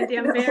you, Mandy.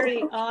 I'm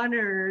very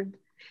honored.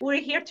 We're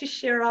here to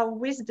share our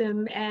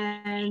wisdom,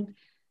 and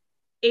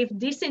if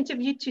this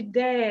interview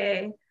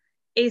today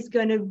is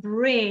going to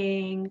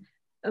bring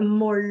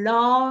more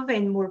love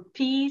and more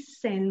peace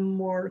and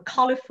more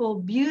colorful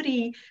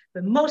beauty,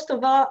 but most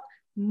of all,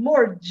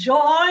 more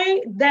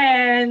joy,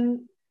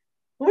 then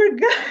we're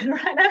good,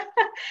 right?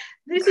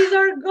 This is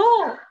our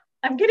goal.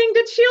 I'm getting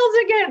the chills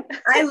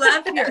again. I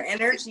love your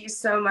energy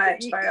so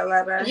much,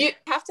 Violetta. You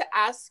have to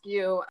ask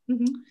you,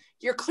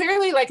 you're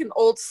clearly like an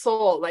old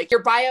soul. Like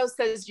your bio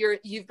says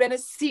you've been a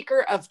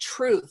seeker of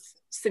truth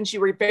since you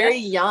were very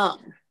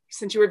young,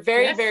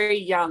 very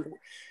young.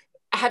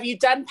 Have you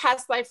done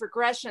past life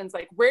regressions?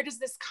 Like, where does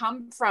this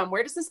come from?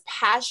 Where does this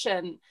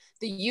passion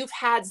that you've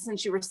had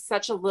since you were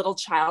such a little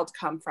child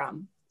come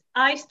from?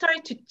 I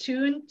started to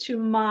tune to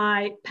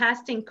my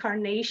past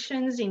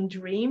incarnations in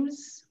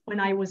dreams when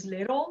I was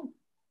little.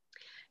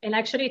 And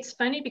actually, it's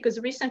funny because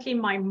recently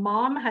my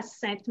mom has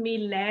sent me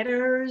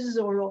letters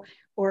or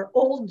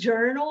old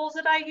journals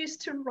that I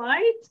used to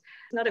write.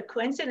 It's not a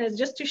coincidence,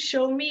 just to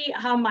show me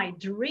how my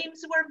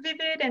dreams were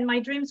vivid, and my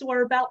dreams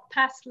were about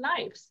past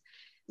lives.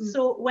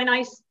 So when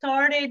I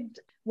started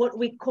what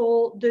we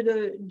call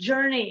the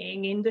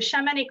journeying in the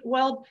shamanic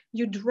world,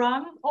 you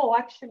drum. Oh,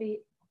 actually,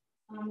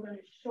 I'm going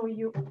to show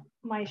you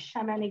my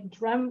shamanic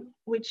drum,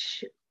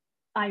 which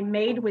I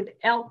made with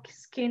elk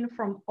skin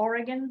from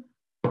Oregon.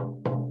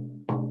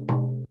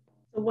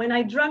 So when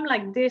I drum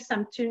like this,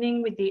 I'm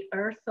tuning with the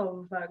earth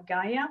of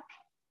Gaia.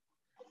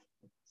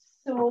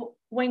 So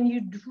when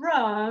you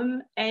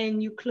drum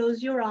and you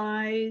close your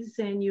eyes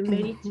and you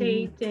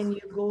meditate and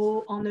you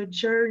go on a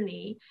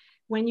journey,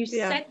 when you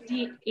set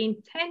the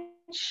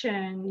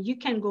intention, you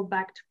can go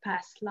back to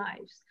past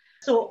lives.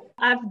 So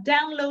I've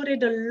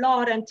downloaded a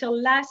lot until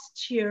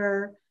last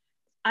year.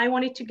 I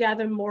wanted to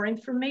gather more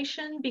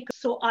information,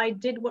 so I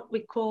did what we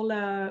call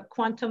a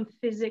quantum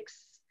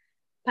physics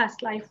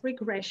past life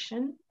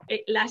regression.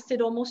 It lasted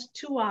almost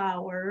 2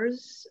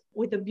 hours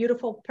with a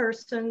beautiful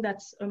person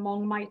that's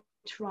among my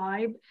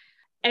tribe.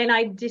 And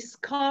I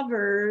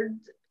discovered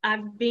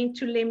I've been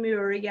to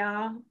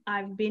Lemuria.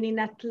 I've been in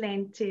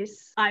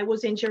Atlantis. I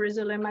was in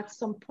Jerusalem at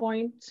some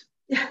point.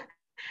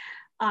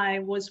 I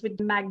was with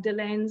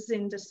Magdalenes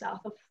in the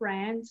south of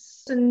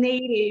France. A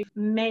native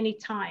many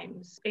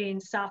times in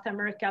South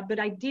America, but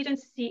I didn't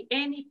see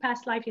any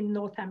past life in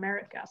North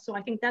America. So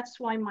I think that's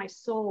why my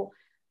soul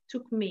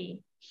took me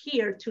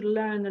here to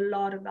learn a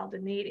lot about the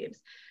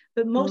natives.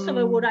 But most of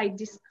what I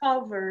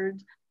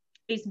discovered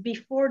is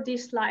before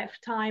this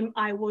lifetime,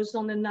 I was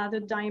on another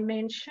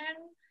dimension,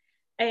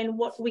 and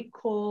what we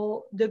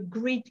call the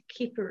grid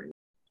keepers.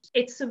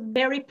 It's a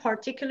very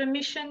particular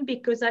mission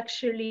because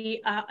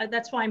actually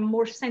that's why I'm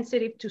more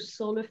sensitive to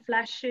solar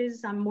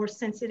flashes. I'm more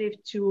sensitive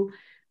to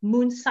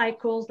moon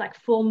cycles like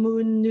full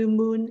moon, new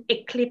moon,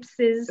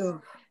 eclipses,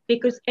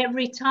 because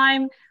every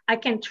time I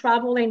can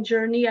travel and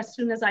journey as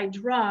soon as I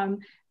drum,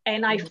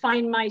 and I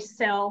find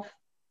myself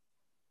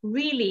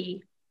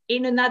really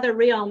in another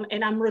realm,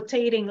 and I'm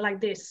rotating like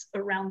this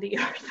around the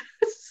earth.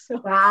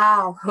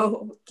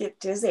 Wow, get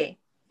dizzy.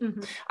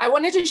 I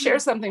wanted to share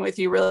something with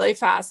you really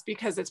fast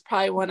because it's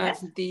probably one of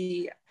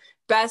the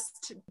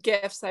best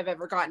gifts I've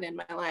ever gotten in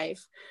my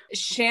life.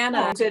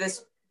 Shanna did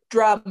this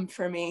drum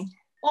for me.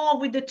 Oh,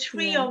 with the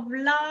tree of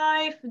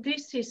life.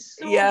 This is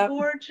so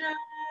gorgeous.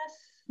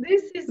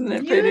 This is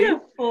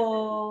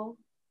beautiful.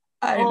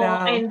 I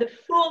know. And the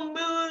full moon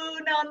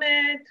on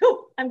it.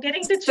 Ooh, I'm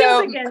getting the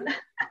chills again.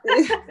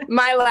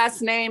 my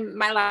last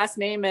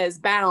name is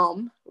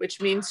Baum, which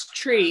means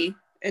tree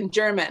in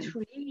German.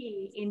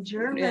 Tree in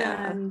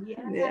German.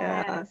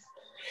 Yes.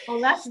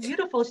 Oh, that's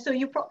beautiful. So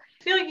you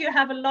feel you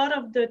have a lot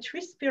of the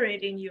tree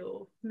spirit in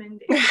you,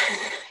 Mindy.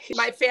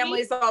 My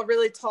family's all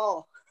really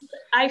tall.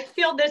 I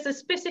feel there's a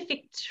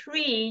specific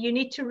tree you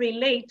need to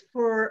relate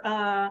for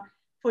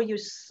your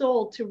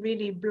soul to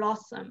really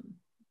blossom.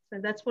 So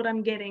that's what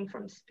I'm getting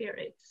from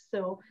spirit.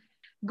 So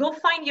go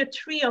find your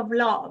tree of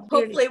love.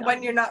 Hopefully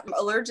one you're not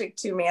allergic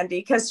to, Mandy,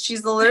 because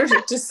she's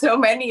allergic to so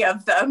many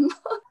of them.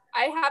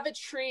 I have a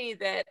tree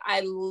that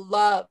I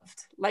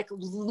loved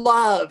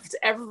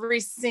every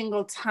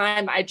single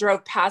time I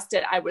drove past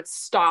it. I would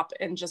stop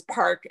and just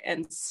park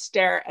and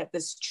stare at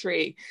this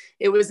tree.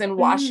 It was in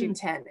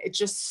Washington. It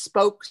just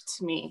spoke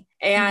to me.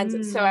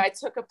 And so I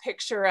took a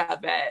picture of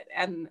it,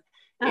 and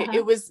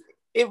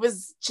it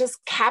was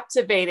just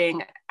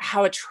captivating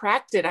how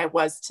attracted I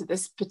was to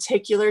this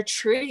particular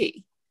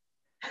tree.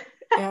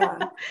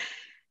 Yeah.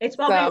 It's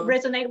probably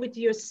resonate with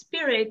your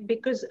spirit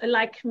because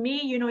like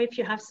me, if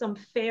you have some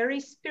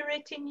fairy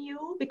spirit in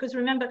you, because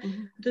remember,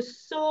 the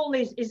soul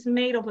is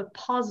made of a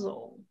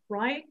puzzle,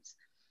 right?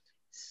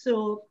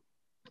 So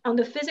on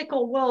the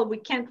physical world, we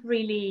can't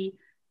really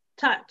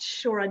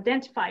touch or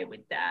identify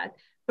with that.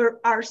 But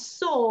our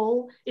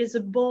soul is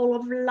a ball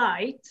of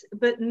light,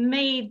 but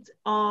made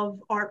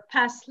of our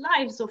past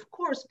lives, of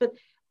course, but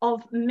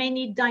of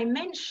many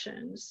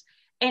dimensions.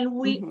 And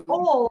we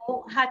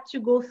all had to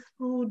go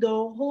through the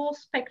whole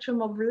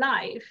spectrum of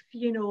life,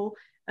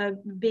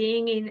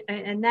 being in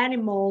an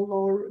animal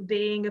or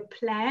being a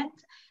plant.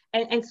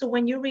 And so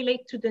when you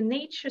relate to the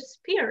nature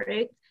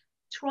spirit,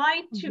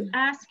 try to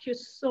ask your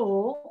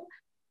soul,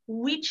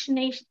 which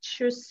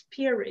nature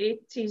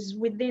spirit is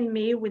within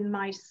me, with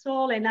my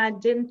soul, and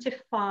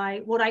identify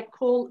what I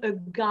call a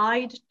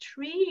guide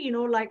tree, you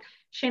know, like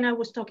Shana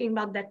was talking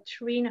about that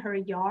tree in her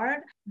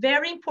yard.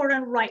 Very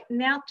important right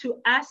now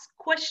to ask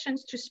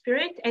questions to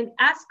spirit and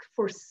ask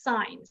for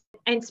signs.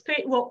 And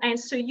spirit will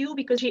answer you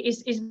because she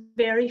is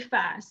very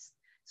fast.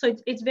 So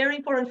it's very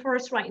important for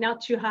us right now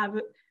to have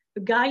a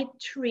guide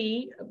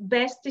tree.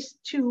 Best is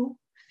 2,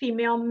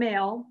 female,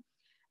 male.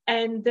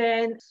 And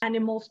then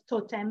animals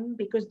totem,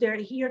 because they're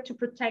here to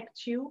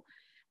protect you,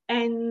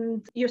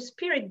 and your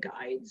spirit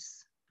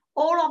guides.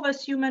 All of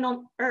us human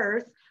on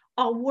earth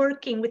are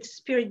working with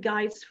spirit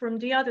guides from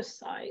the other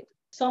side.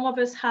 Some of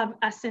us have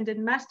ascended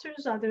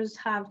masters, others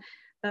have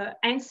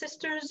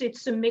ancestors.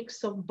 It's a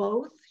mix of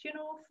both, you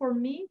know, for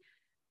me.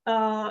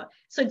 So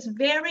it's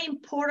very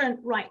important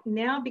right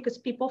now because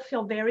people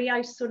feel very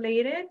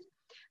isolated.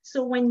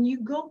 So when you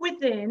go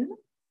within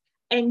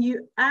and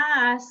you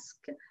ask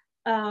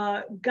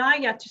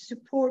Gaia to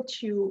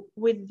support you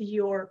with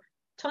your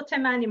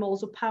totem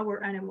animals or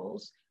power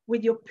animals,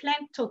 with your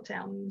plant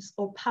totems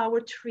or power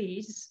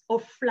trees or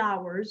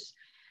flowers,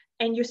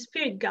 and your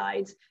spirit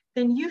guides,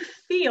 then you're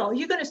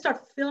going to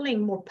start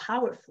feeling more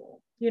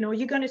powerful. You know,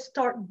 you're going to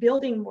start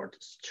building more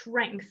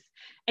strength,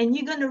 and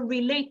you're going to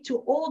relate to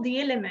all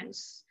the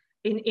elements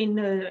in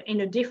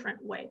a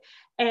different way.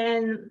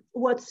 And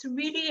what's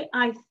really,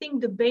 I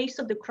think, the base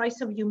of the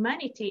crisis of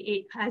humanity,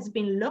 it has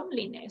been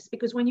loneliness,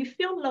 because when you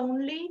feel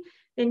lonely,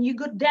 then you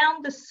go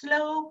down the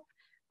slope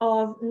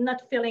of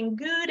not feeling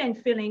good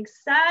and feeling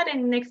sad,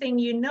 and next thing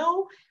you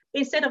know,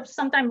 instead of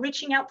sometimes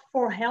reaching out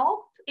for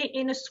help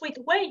in a sweet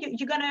way,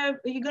 you're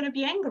gonna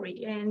be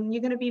angry and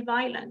you're gonna be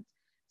violent.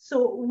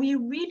 So we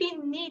really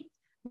need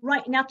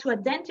right now to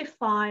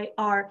identify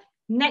our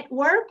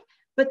network,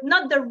 but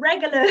not the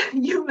regular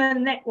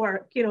human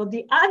network, you know,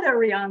 the other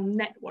realm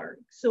network.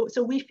 So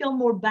we feel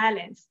more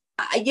balanced.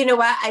 You know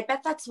what? I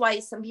bet that's why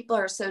some people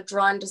are so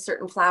drawn to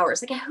certain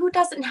flowers. Like, who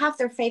doesn't have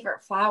their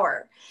favorite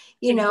flower?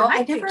 You know,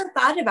 Exactly. I never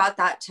thought about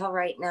that till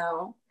right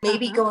now.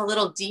 Maybe go a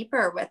little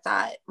deeper with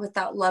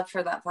that love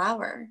for that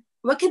flower.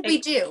 What could we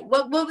do?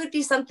 What would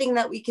be something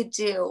that we could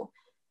do?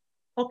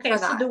 Okay,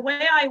 so the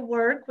way I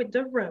work with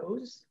the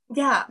rose,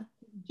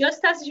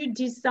 just as you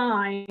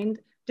designed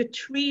the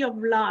tree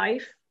of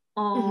life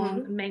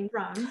on Main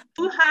Run,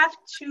 you have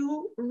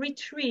to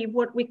retrieve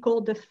what we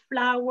call the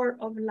flower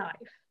of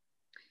life.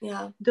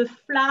 Yeah. The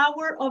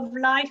flower of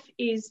life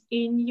is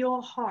in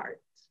your heart.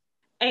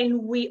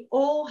 And we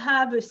all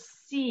have a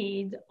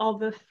seed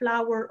of a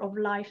flower of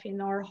life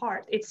in our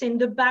heart. It's in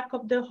the back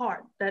of the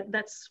heart.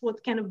 That's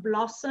what kind of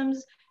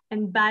blossoms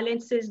and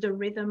balances the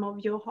rhythm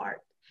of your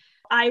heart.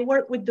 I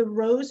work with the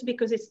rose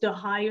because it's the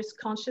highest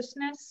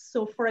consciousness.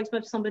 So for example,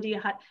 if somebody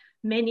had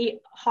many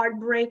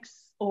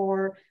heartbreaks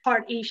or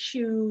heart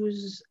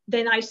issues,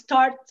 then I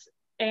start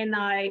and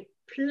I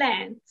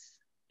plant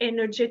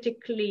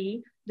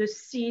energetically the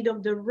seed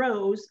of the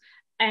rose,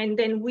 and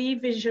then we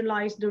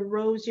visualize the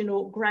rose, you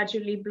know,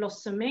 gradually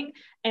blossoming.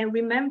 And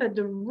remember,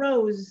 the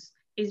rose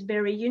is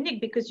very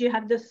unique because you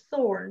have the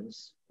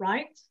thorns,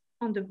 right,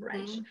 on the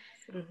branch.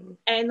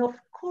 And of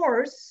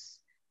course,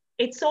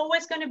 it's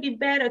always going to be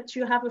better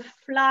to have a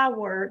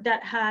flower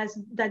that has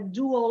that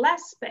dual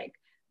aspect,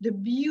 the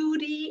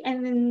beauty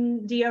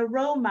and the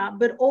aroma,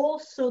 but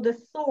also the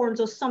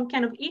thorns or some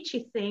kind of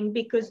itchy thing,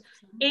 because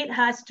it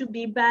has to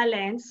be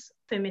balanced,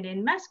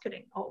 feminine,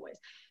 masculine, always.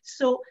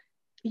 So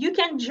you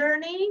can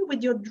journey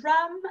with your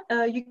drum,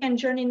 you can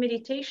journey in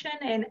meditation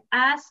and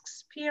ask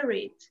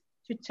spirit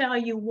to tell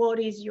you what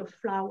is your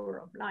flower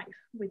of life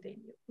within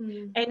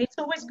you. And it's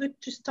always good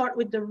to start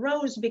with the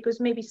rose, because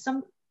maybe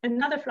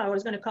another flower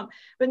is going to come.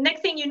 But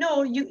next thing you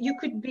know, you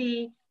could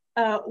be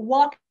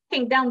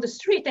walking down the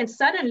street and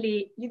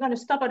suddenly you're going to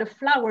stop at a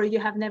flower you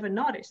have never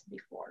noticed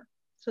before.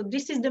 So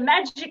this is the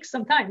magic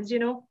sometimes, you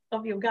know,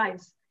 of your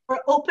guides.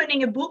 Or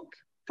opening a book.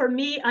 For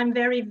me, I'm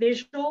very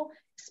visual.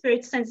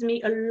 Spirit sends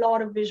me a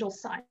lot of visual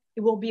signs.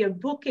 It will be a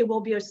book, it will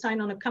be a sign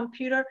on a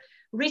computer.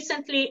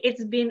 Recently,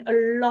 it's been a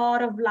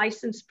lot of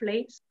license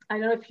plates. I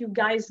don't know if you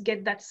guys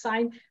get that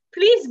sign.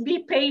 Please be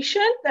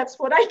patient. That's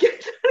what I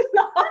get a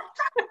lot.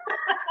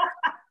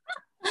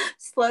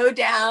 Slow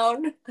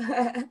down.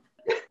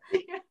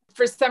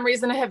 For some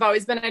reason, I have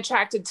always been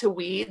attracted to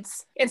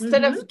weeds.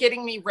 Instead of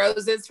getting me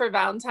roses for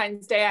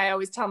Valentine's Day, I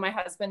always tell my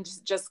husband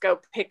to just go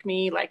pick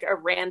me like a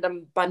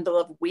random bundle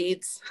of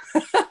weeds.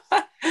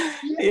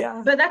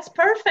 Yeah. But that's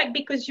perfect,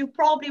 because you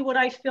probably what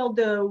I feel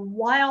the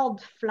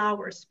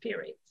wildflower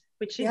spirit,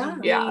 which is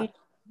really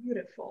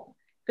beautiful.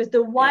 Because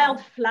the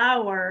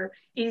wildflower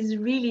is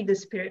really the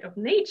spirit of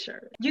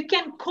nature. You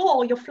can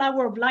call your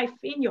flower of life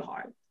in your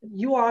heart.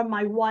 You are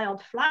my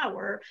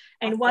wildflower,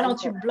 and why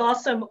don't you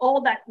blossom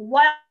all that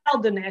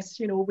wildness,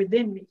 you know,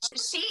 within me?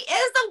 She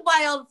is a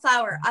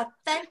wildflower,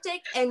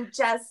 authentic and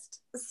just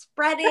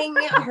spreading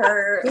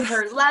her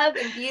love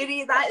and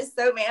beauty. That is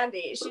so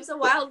Mandy. She's a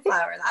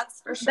wildflower,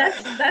 that's for sure.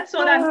 That's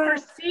what I'm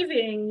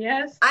perceiving.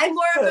 Yes, I'm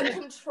more of a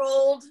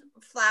controlled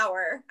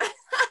flower.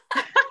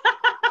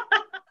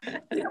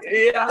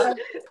 Yeah.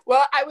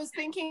 Well, I was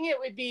thinking it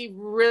would be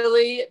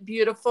really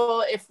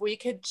beautiful if we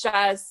could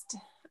just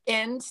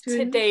end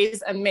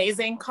today's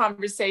amazing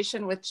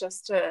conversation with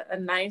just a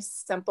nice,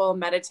 simple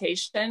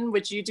meditation.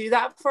 Would you do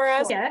that for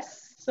us?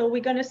 Yes. So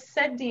we're going to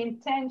set the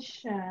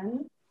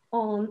intention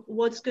on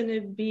what's going to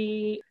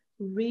be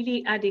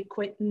really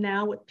adequate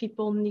now, what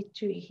people need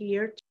to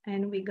hear.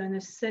 And we're going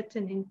to set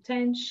an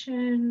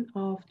intention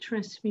of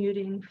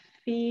transmuting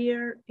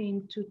fear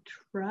into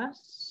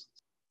trust.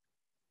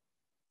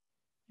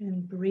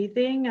 And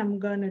breathing, I'm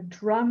going to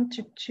drum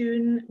to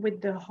tune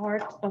with the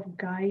heart of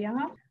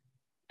Gaia.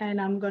 And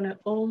I'm going to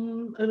a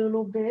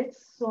little bit.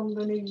 So I'm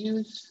going to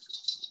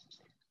use,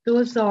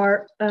 those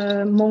are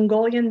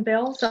Mongolian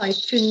bells. I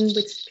tune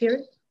with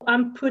spirit.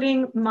 I'm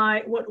putting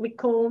my, what we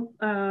call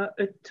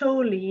a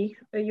toli.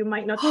 You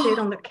might not see it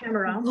on the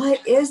camera.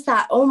 What is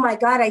that? Oh my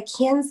God, I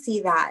can see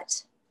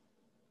that.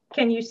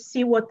 Can you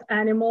see what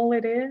animal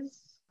it is?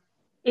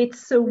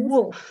 It's a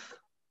wolf.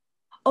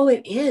 Oh,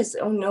 it is.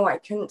 Oh no, I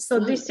couldn't see. So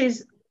this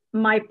is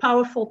my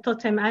powerful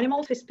totem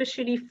animal,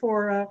 especially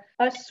for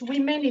us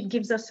women. It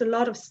gives us a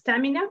lot of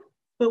stamina.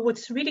 But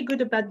what's really good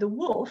about the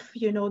wolf,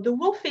 you know, the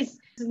wolf is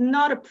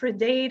not a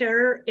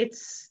predator.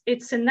 It's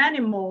an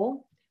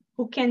animal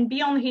who can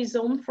be on his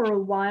own for a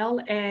while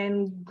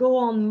and go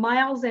on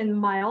miles and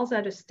miles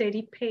at a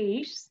steady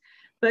pace.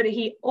 But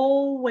he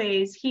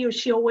or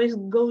she always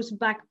goes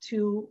back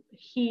to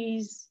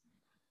his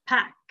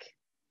pack.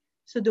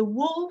 So the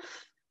wolf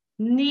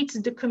needs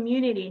the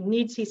community,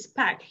 needs his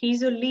pack.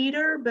 He's a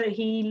leader, but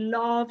he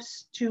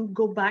loves to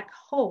go back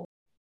home.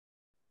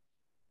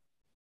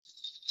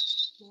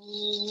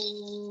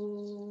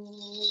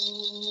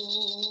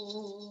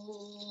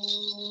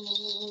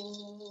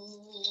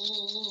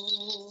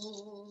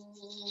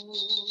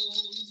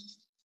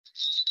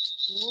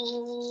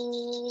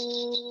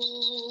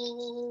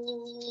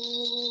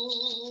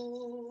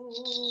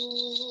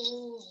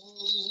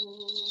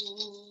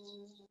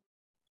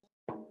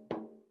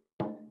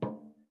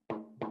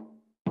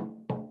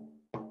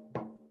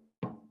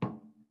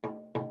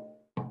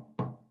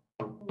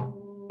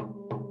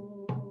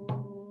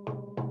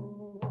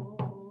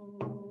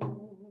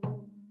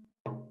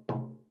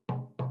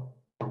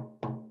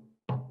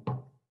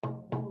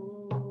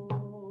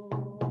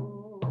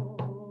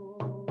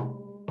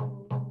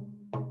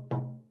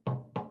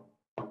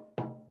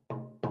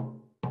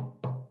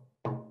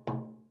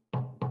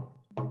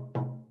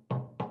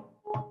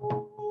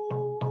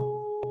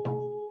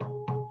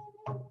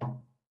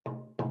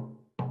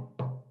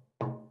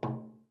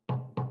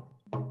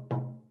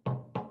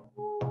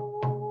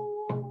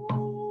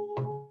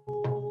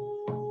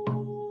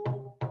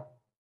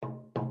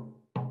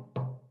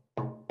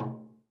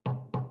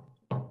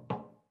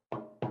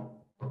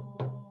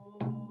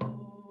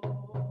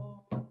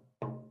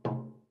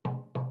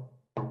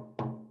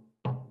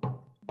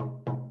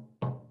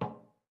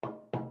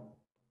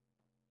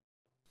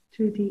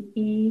 To the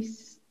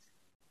east,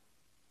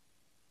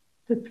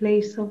 the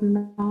place of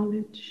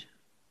knowledge.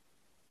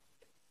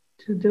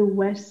 To the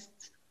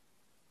west,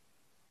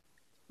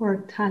 for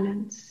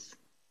talents.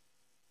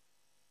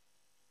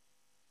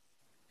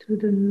 To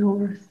the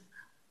north,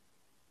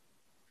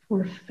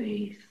 for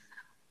faith.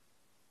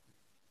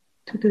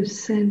 To the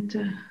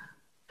center,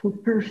 for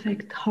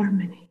perfect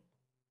harmony.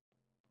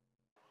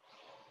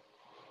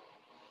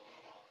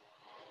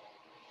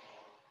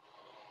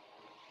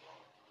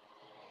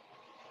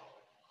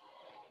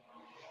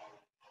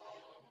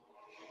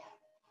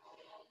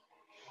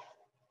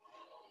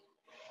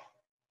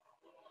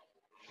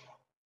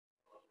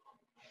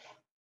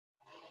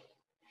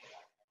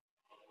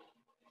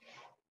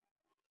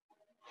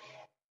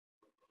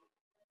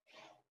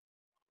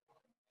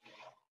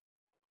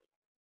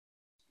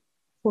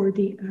 For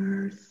the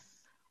earth,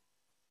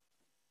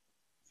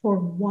 for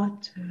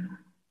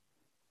water,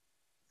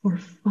 for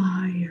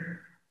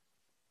fire,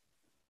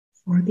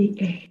 for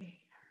the air.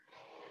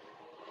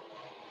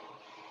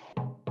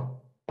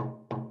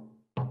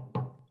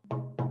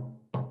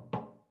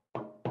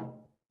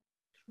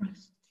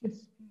 Trust your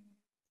spirit.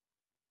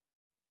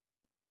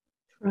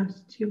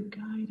 Trust your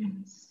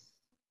guidance.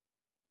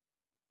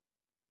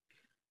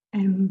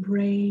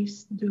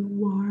 Embrace the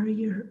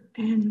warrior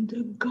and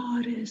the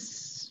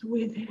goddess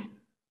within.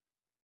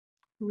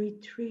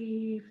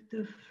 Retrieve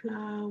the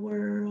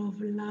flower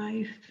of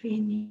life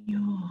in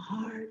your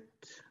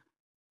heart.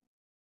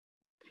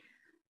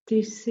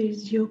 This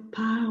is your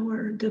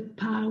power, the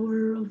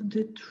power of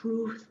the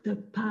truth, the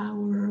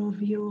power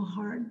of your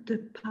heart,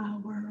 the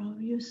power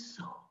of your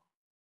soul.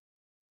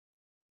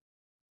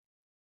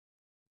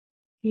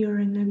 You're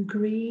in a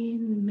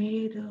green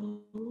meadow.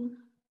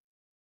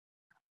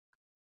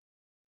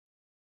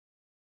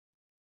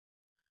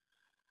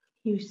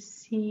 You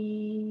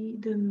see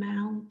the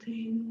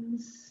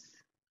mountains.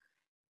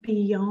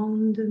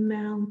 Beyond the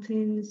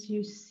mountains,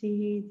 you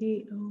see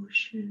the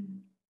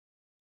ocean.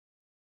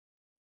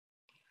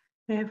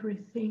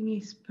 Everything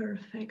is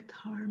perfect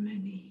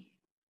harmony.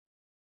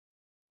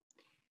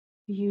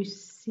 You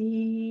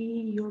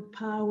see your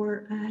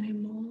power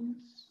animals.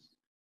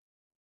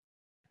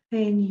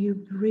 And you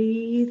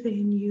breathe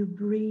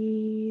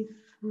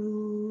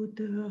through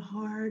the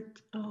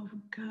heart of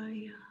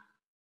Gaia.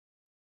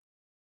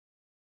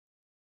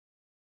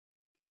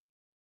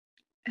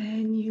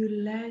 And you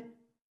let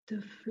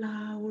the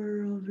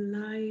flower of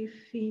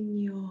life in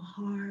your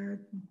heart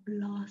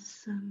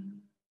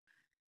blossom.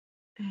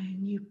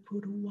 And you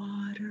put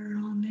water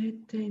on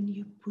it, and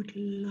you put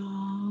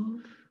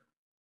love.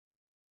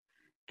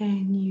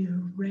 And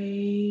you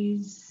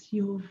raise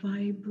your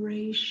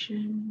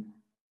vibration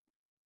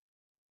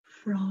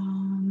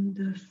from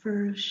the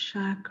first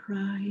chakra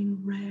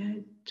in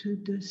red to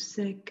the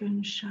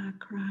second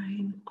chakra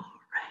in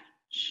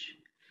orange,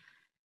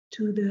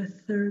 to the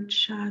third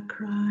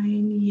chakra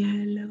in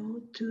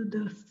yellow, to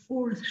the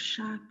fourth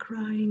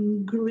chakra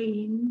in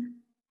green.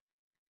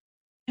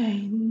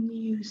 And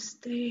you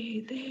stay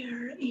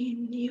there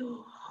in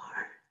your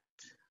heart.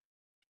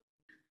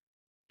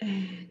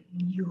 And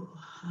you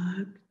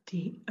hug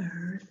the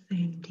earth,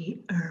 and the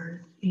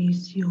earth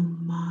is your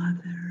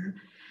mother.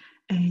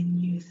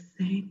 And you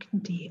thank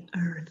the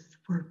earth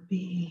for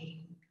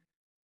being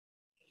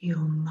your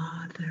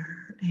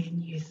mother.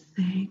 And you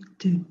thank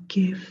the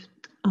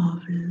gift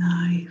of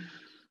life.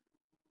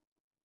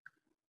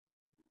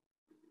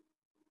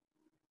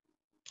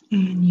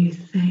 And you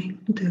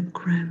thank the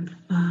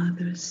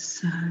grandfather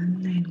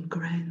sun and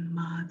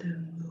grandmother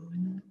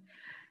moon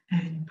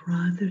and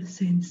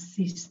brothers and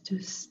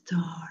sisters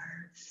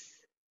stars.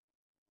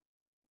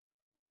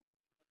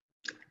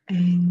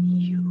 And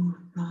you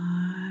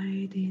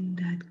ride in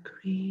that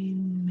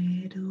green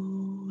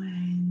meadow,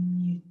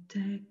 and you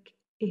take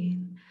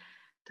in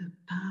the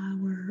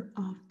power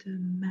of the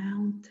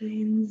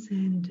mountains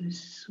and the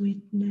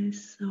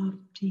sweetness of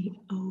the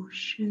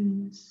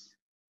oceans.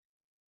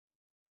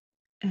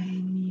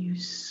 And you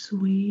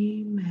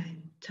swim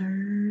and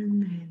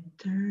turn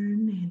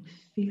and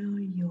fill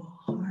your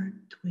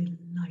heart with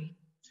light.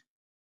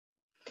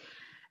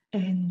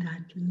 And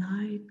that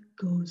light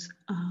goes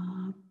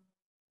up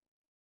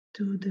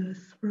to the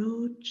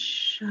throat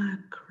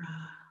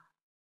chakra,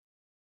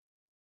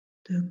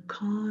 the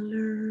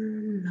color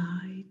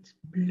light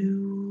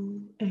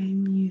blue,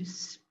 and you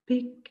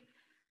speak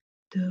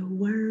the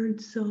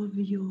words of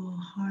your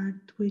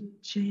heart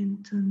with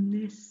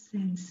gentleness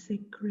and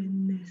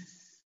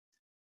sacredness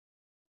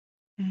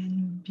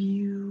and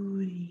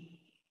beauty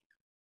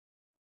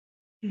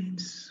and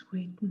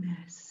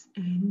sweetness,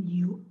 and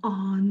you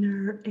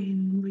honor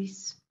and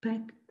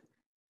respect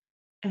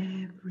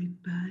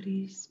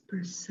everybody's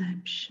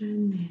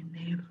perception and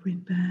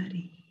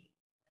everybody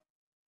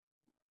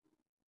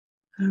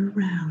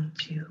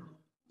around you.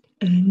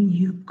 And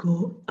you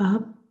go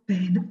up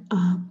and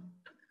up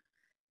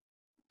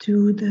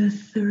to the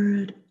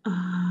third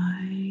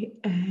eye,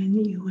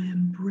 and you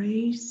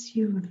embrace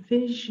your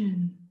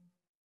vision.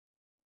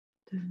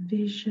 The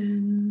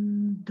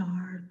vision,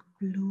 dark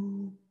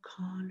blue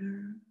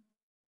color,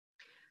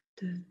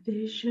 the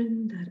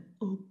vision that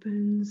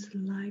opens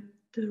like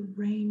the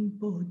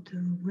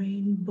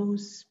rainbow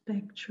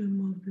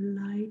spectrum of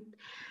light,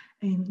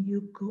 and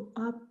you go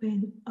up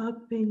and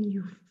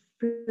you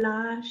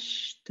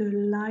flash the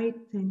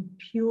light and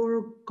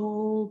pure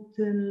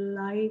golden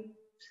light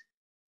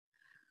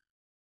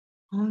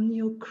on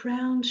your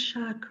crown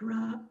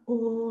chakra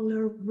all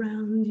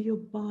around your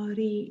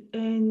body,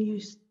 and you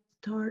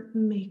start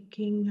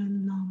making a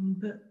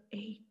number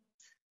 8.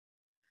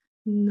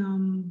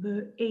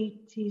 Number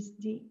 8 is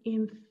the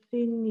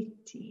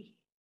infinity.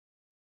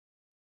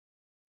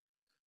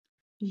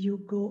 You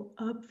go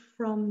up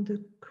from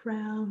the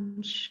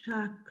crown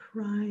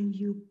chakra,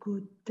 you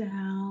go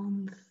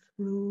down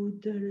through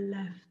the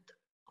left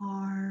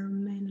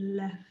arm and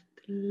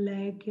left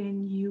leg,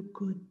 and you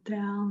go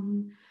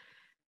down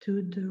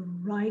to the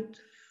right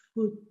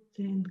foot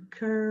and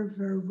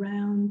curve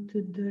around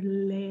to the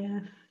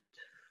left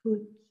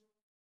foot.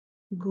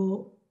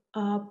 Go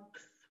up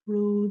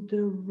through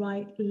the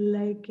right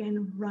leg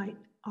and right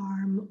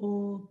arm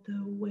all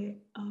the way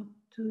up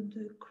to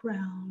the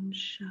crown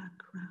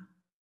chakra.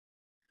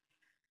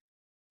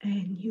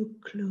 And you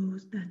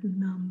close that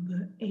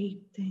number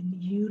 8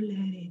 and you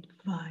let it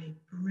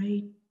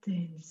vibrate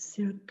and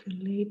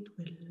circulate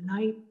with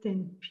light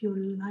and pure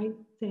light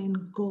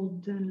and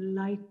golden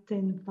light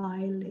and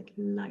violet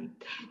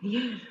light,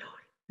 yellow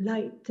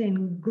light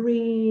and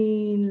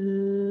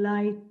green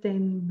light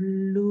and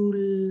blue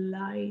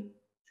light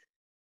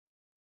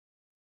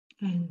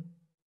and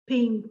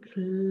pink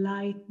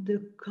light, the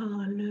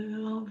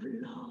color of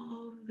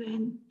love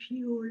and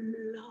pure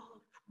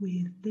love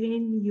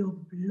within your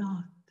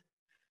blood.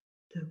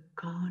 The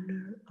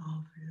color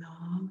of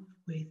love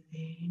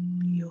within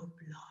your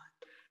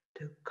blood.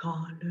 The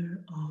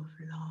color of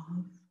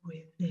love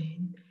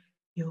within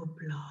your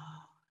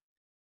blood.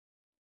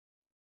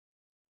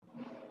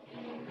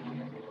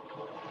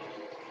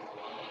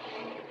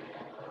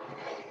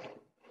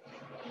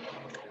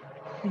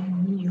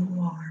 And you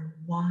are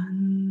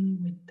one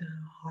with the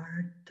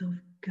heart of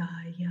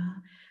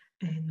Gaia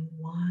and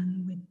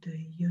one with the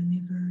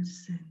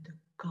universe and the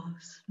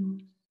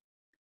cosmos.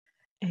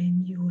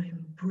 And you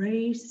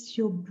embrace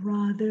your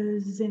brother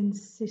brothers and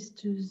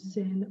sisters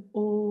and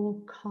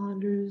all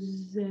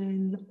colors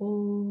and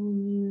all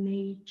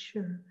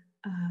nature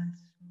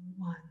as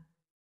one.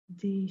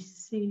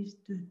 This is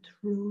the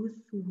truth.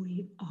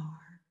 We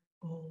are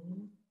all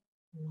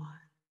one.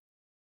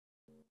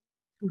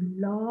 To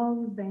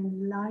love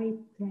and light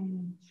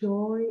and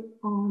joy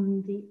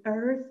on the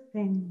earth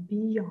and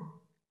beyond.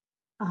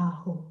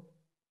 Aho.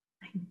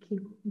 Thank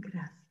you.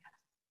 Gracias.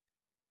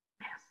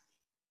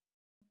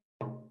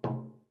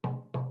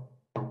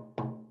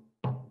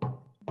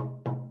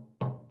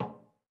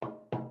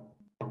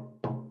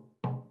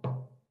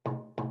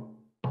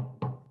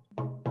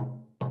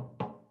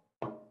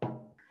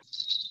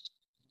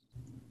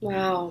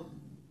 Wow.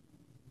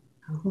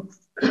 Aho.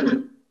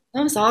 That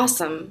was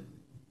awesome.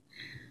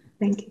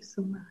 Thank you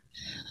so much.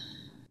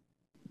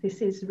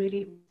 This is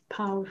really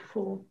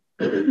powerful.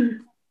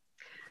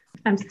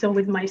 I'm still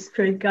with my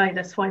spirit guide.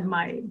 That's why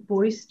my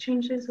voice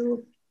changes a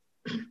little.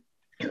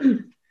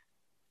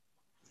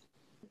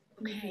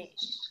 Okay.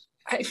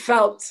 I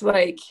felt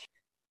like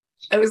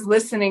I was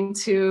listening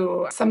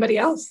to somebody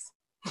else.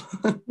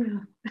 Yeah,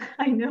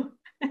 I know.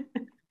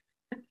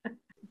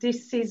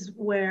 This is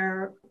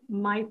where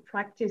my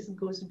practice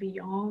goes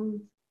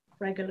beyond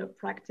regular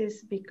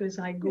practice because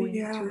I go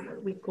into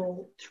what we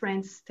call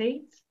trance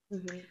state,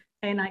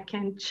 and I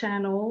can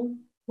channel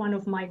one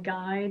of my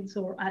guides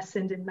or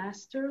ascended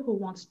master who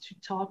wants to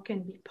talk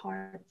and be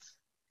part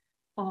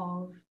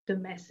of the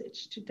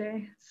message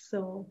today.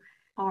 So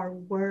our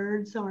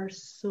words are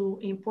so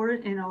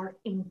important and our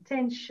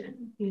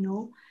intention, you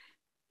know.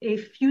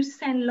 If you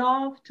send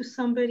love to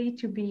somebody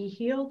to be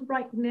healed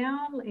right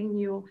now in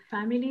your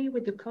family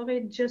with the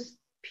COVID, just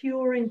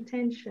pure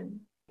intention.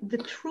 The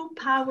true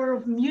power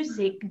of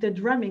music, the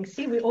drumming,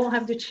 see, we all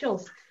have the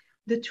chills.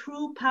 The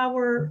true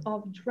power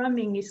of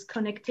drumming is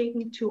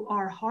connecting to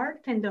our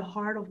heart and the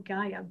heart of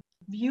Gaia.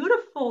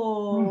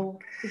 Beautiful.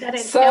 Is that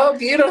it? So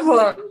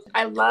beautiful.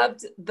 I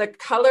loved the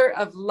color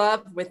of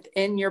love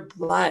within your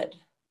blood.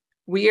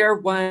 We are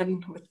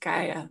one with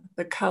Gaia,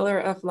 the color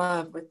of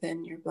love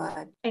within your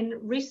blood. And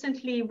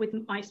recently with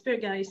my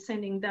spirit guide is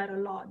sending that a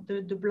lot,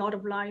 the blood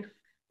of life.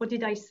 What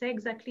did I say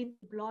exactly?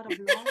 The blood of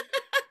love.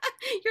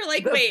 You're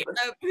like, wait,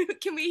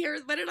 can we hear,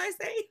 what did I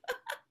say?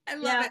 I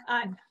love it.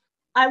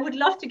 I would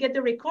love to get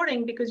the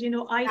recording because, you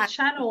know, I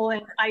channel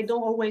and I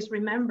don't always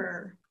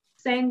remember.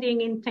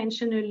 Sending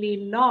intentionally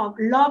love.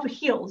 Love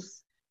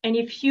heals. And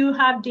if you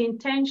have the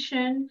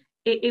intention,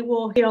 it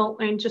will heal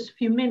in just a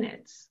few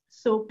minutes.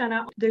 So kind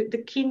of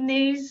the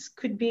kidneys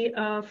could be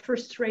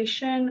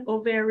frustration,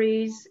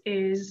 ovaries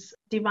is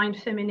divine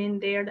feminine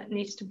there that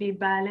needs to be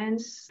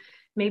balanced,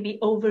 maybe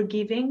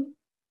overgiving,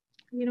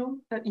 you know,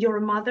 you're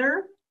a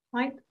mother,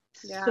 right?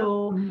 Yeah.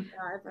 So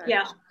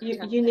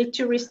you need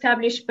to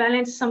reestablish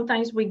balance.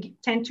 Sometimes we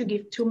tend to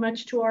give too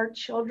much to our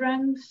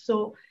children.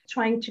 So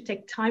trying to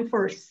take time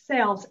for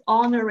ourselves,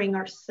 honoring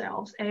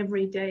ourselves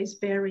every day is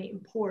very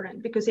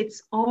important because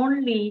it's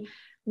only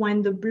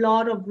when the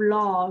blood of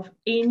love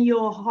in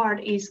your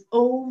heart is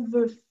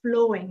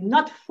overflowing,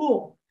 not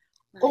full,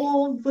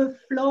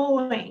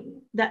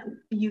 overflowing, that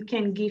you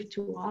can give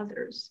to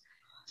others.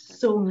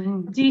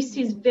 So this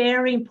is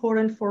very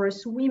important for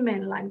us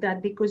women like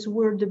that because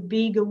we're the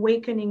big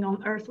awakening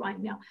on earth right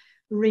now.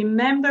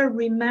 Remember,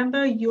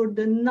 you're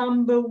the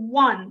number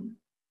one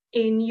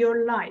in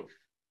your life.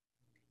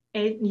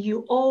 And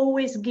you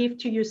always give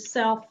to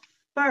yourself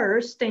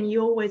first, and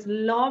you always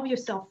love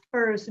yourself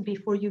first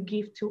before you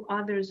give to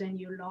others and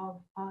you love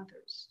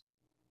others.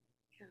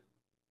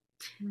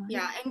 Right?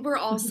 Yeah, and we're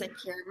all sick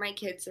here. My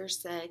kids are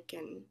sick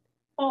and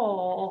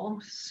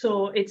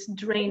so it's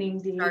draining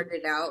the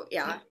started out,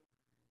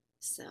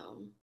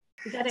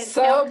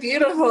 So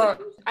beautiful.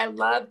 I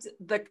loved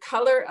the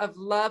color of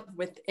love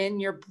within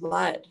your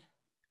blood.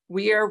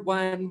 We are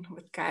one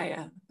with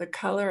Gaia, the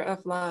color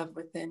of love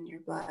within your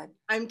blood.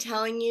 I'm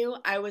telling you,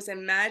 I was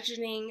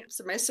imagining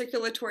my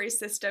circulatory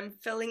system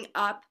filling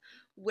up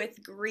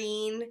with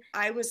green.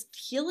 I was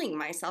healing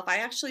myself. I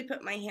actually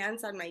put my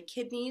hands on my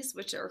kidneys,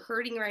 which are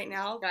hurting right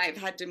now. I've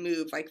had to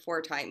move like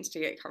 4 times to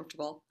get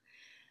comfortable.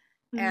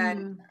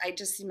 And I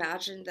just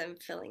imagined them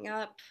filling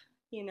up,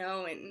 you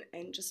know,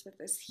 and just with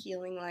this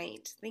healing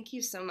light. Thank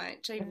you so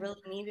much. I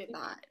really needed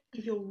that.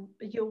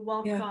 You're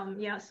welcome.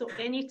 Yeah. So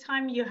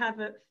anytime you have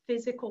a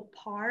physical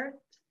part,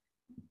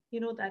 you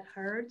know, that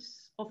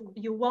hurts,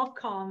 you're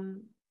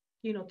welcome,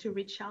 you know, to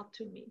reach out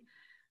to me.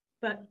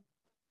 But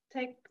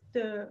take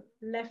the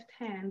left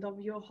hand of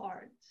your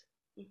heart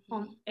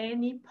on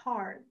any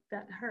part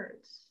that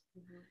hurts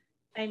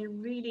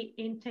and really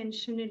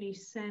intentionally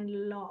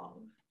send love.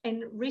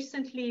 And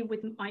recently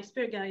with my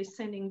spirit guide is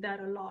sending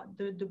that a lot,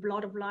 the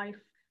blood of life.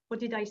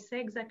 What did I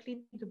say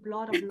exactly? The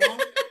blood of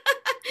love.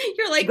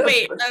 You're like,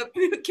 wait,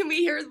 can we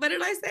hear, what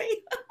did I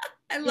say?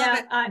 I love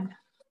it.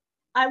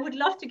 I would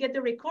love to get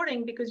the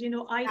recording because, you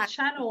know, I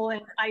channel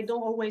and I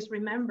don't always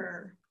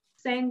remember.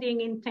 Sending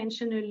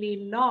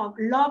intentionally love.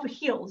 Love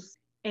heals.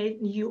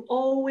 And you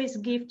always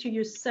give to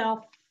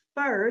yourself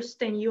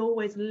first, and you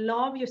always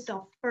love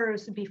yourself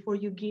first before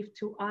you give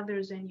to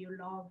others and you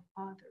love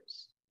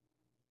others.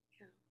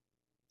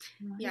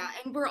 Yeah,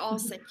 and we're all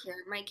sick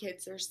here. My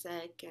kids are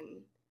sick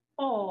and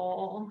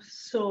Oh,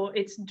 so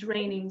it's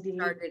draining the.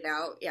 started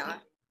out. Yeah.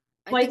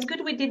 Well, it's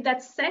good we did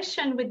that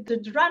session with the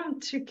drum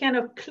to kind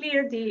of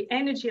clear the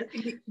energy.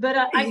 But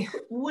I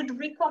would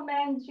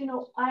recommend,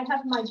 I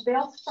have my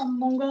bells from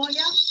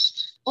Mongolia.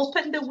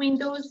 Open the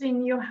windows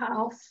in your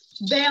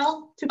house,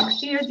 bell to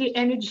clear the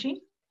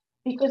energy.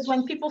 Because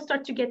when people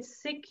start to get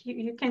sick,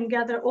 you can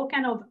gather all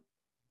kind of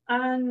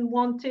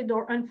unwanted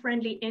or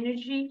unfriendly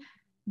energy.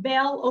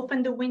 Bell,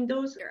 open the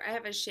windows. I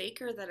have a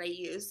shaker that I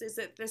use. Is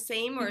it the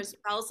same or is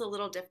bells a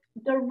little different?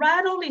 The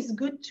rattle is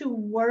good to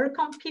work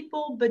on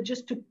people, but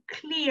just to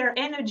clear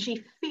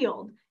energy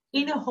field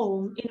in a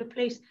home, in a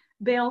place,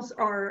 bells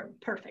are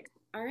perfect.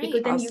 All right.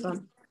 Because then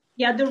awesome.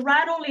 the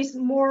rattle is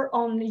more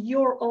on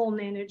your own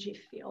energy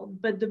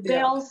field, but the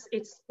bells,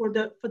 it's for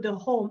the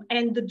home.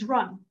 And the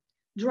drum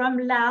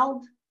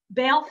loud,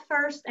 bell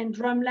first and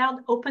drum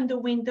loud, open the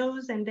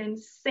windows, and then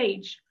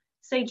sage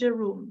a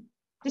room.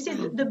 This is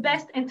the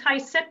best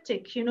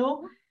antiseptic, yes.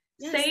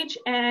 Sage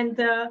and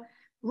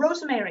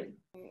rosemary.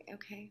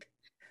 Okay.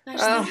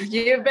 Oh,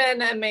 you've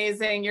been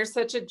amazing. You're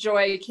such a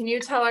joy. Can you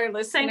tell our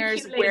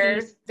listeners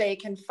where they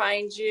can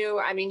find you?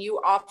 I mean, you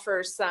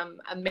offer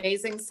some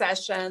amazing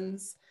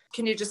sessions.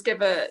 Can you just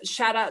give a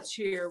shout out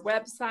to your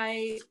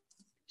website?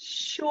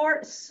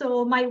 Sure.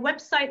 So my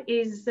website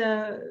is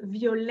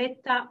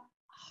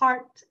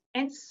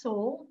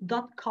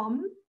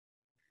violettaheartandsoul.com.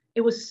 It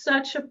was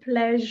such a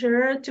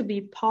pleasure to be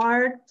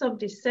part of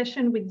this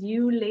session with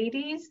you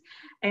ladies.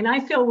 And I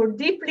feel we're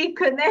deeply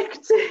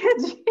connected.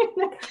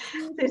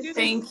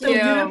 Thank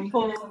you.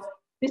 Beautiful.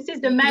 This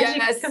is the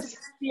magic of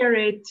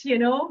spirit,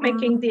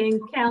 making the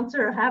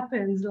encounter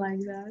happens like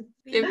that.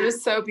 It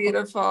was so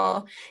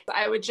beautiful.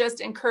 I would just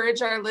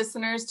encourage our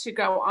listeners to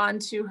go on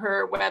to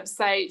her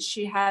website.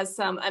 She has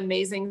some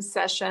amazing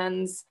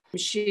sessions.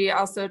 She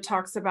also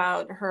talks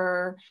about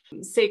her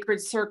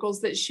sacred circles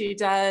that she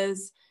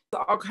does.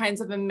 All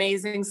kinds of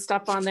amazing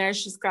stuff on there.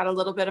 She's got a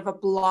little bit of a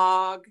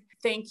blog.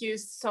 Thank you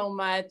so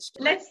much.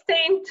 Let's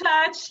stay in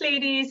touch,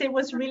 ladies. It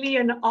was really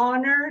an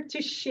honor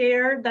to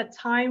share that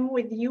time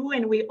with you,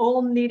 and we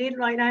all need it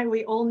right now.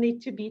 We all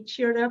need to be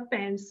cheered up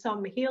and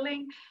some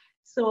healing.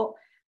 So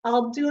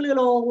I'll do a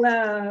little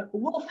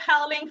wolf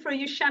howling for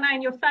you, Shanna,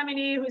 and your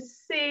family who's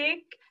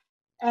sick,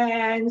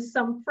 and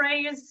some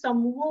prayers,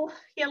 some wolf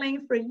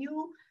healing for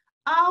you.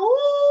 Ow!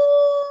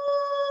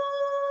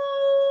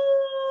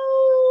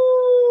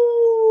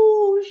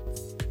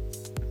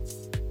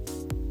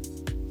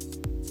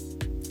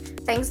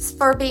 Thanks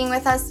for being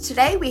with us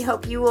today. We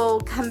hope you will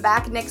come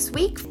back next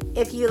week.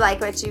 If you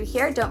like what you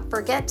hear, don't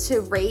forget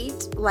to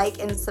rate, like,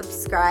 and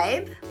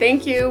subscribe.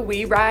 Thank you.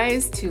 We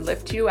rise to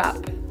lift you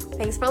up.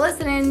 Thanks for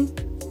listening.